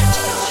Show.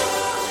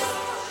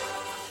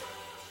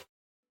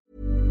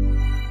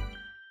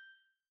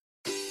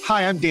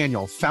 Hi, I'm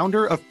Daniel,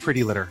 founder of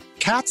Pretty Litter.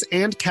 Cats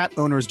and cat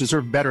owners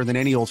deserve better than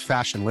any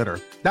old-fashioned litter.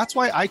 That's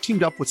why I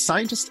teamed up with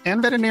scientists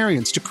and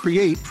veterinarians to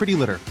create Pretty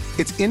Litter.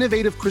 Its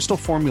innovative crystal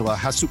formula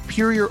has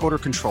superior odor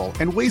control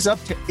and weighs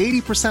up to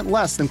 80%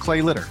 less than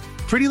clay litter.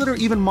 Pretty Litter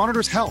even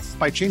monitors health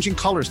by changing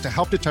colors to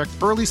help detect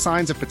early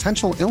signs of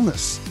potential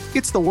illness.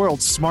 It's the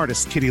world's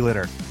smartest kitty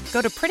litter.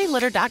 Go to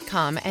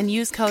prettylitter.com and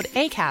use code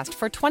ACAST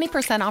for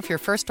 20% off your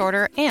first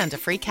order and a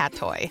free cat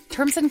toy.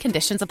 Terms and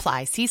conditions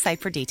apply. See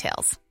site for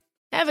details.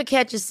 Ever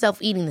catch yourself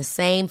eating the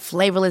same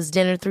flavorless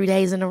dinner 3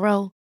 days in a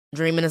row?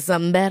 Dreaming of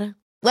something better?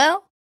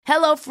 Well,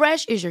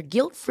 HelloFresh is your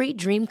guilt-free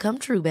dream come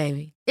true,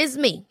 baby. It's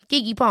me,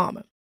 Keke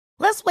Palmer.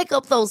 Let's wake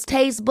up those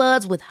taste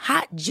buds with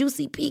hot,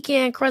 juicy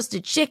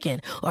pecan-crusted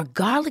chicken or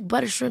garlic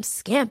butter shrimp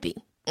scampi.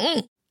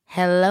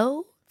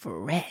 Hello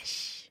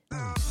Fresh.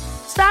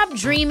 Stop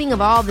dreaming of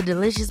all the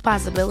delicious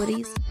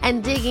possibilities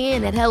and dig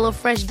in at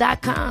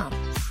HelloFresh.com.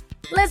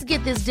 Let's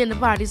get this dinner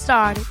party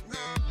started.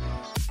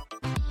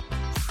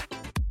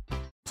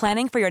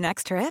 Planning for your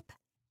next trip?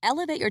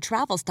 Elevate your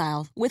travel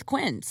style with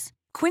Quince.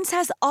 Quince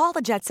has all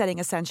the jet-setting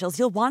essentials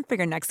you'll want for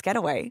your next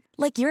getaway,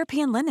 like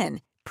European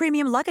linen,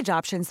 premium luggage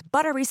options,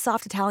 buttery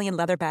soft Italian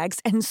leather bags,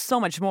 and so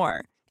much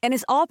more. And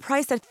is all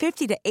priced at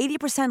 50 to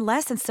 80%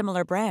 less than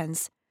similar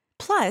brands.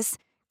 Plus,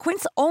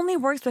 Quince only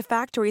works with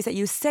factories that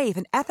use safe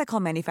and ethical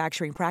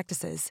manufacturing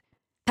practices.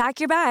 Pack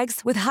your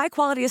bags with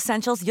high-quality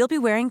essentials you'll be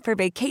wearing for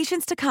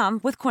vacations to come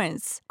with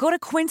Quince. Go to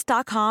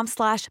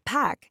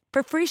quince.com/pack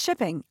for free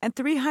shipping and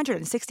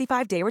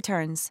 365-day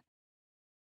returns.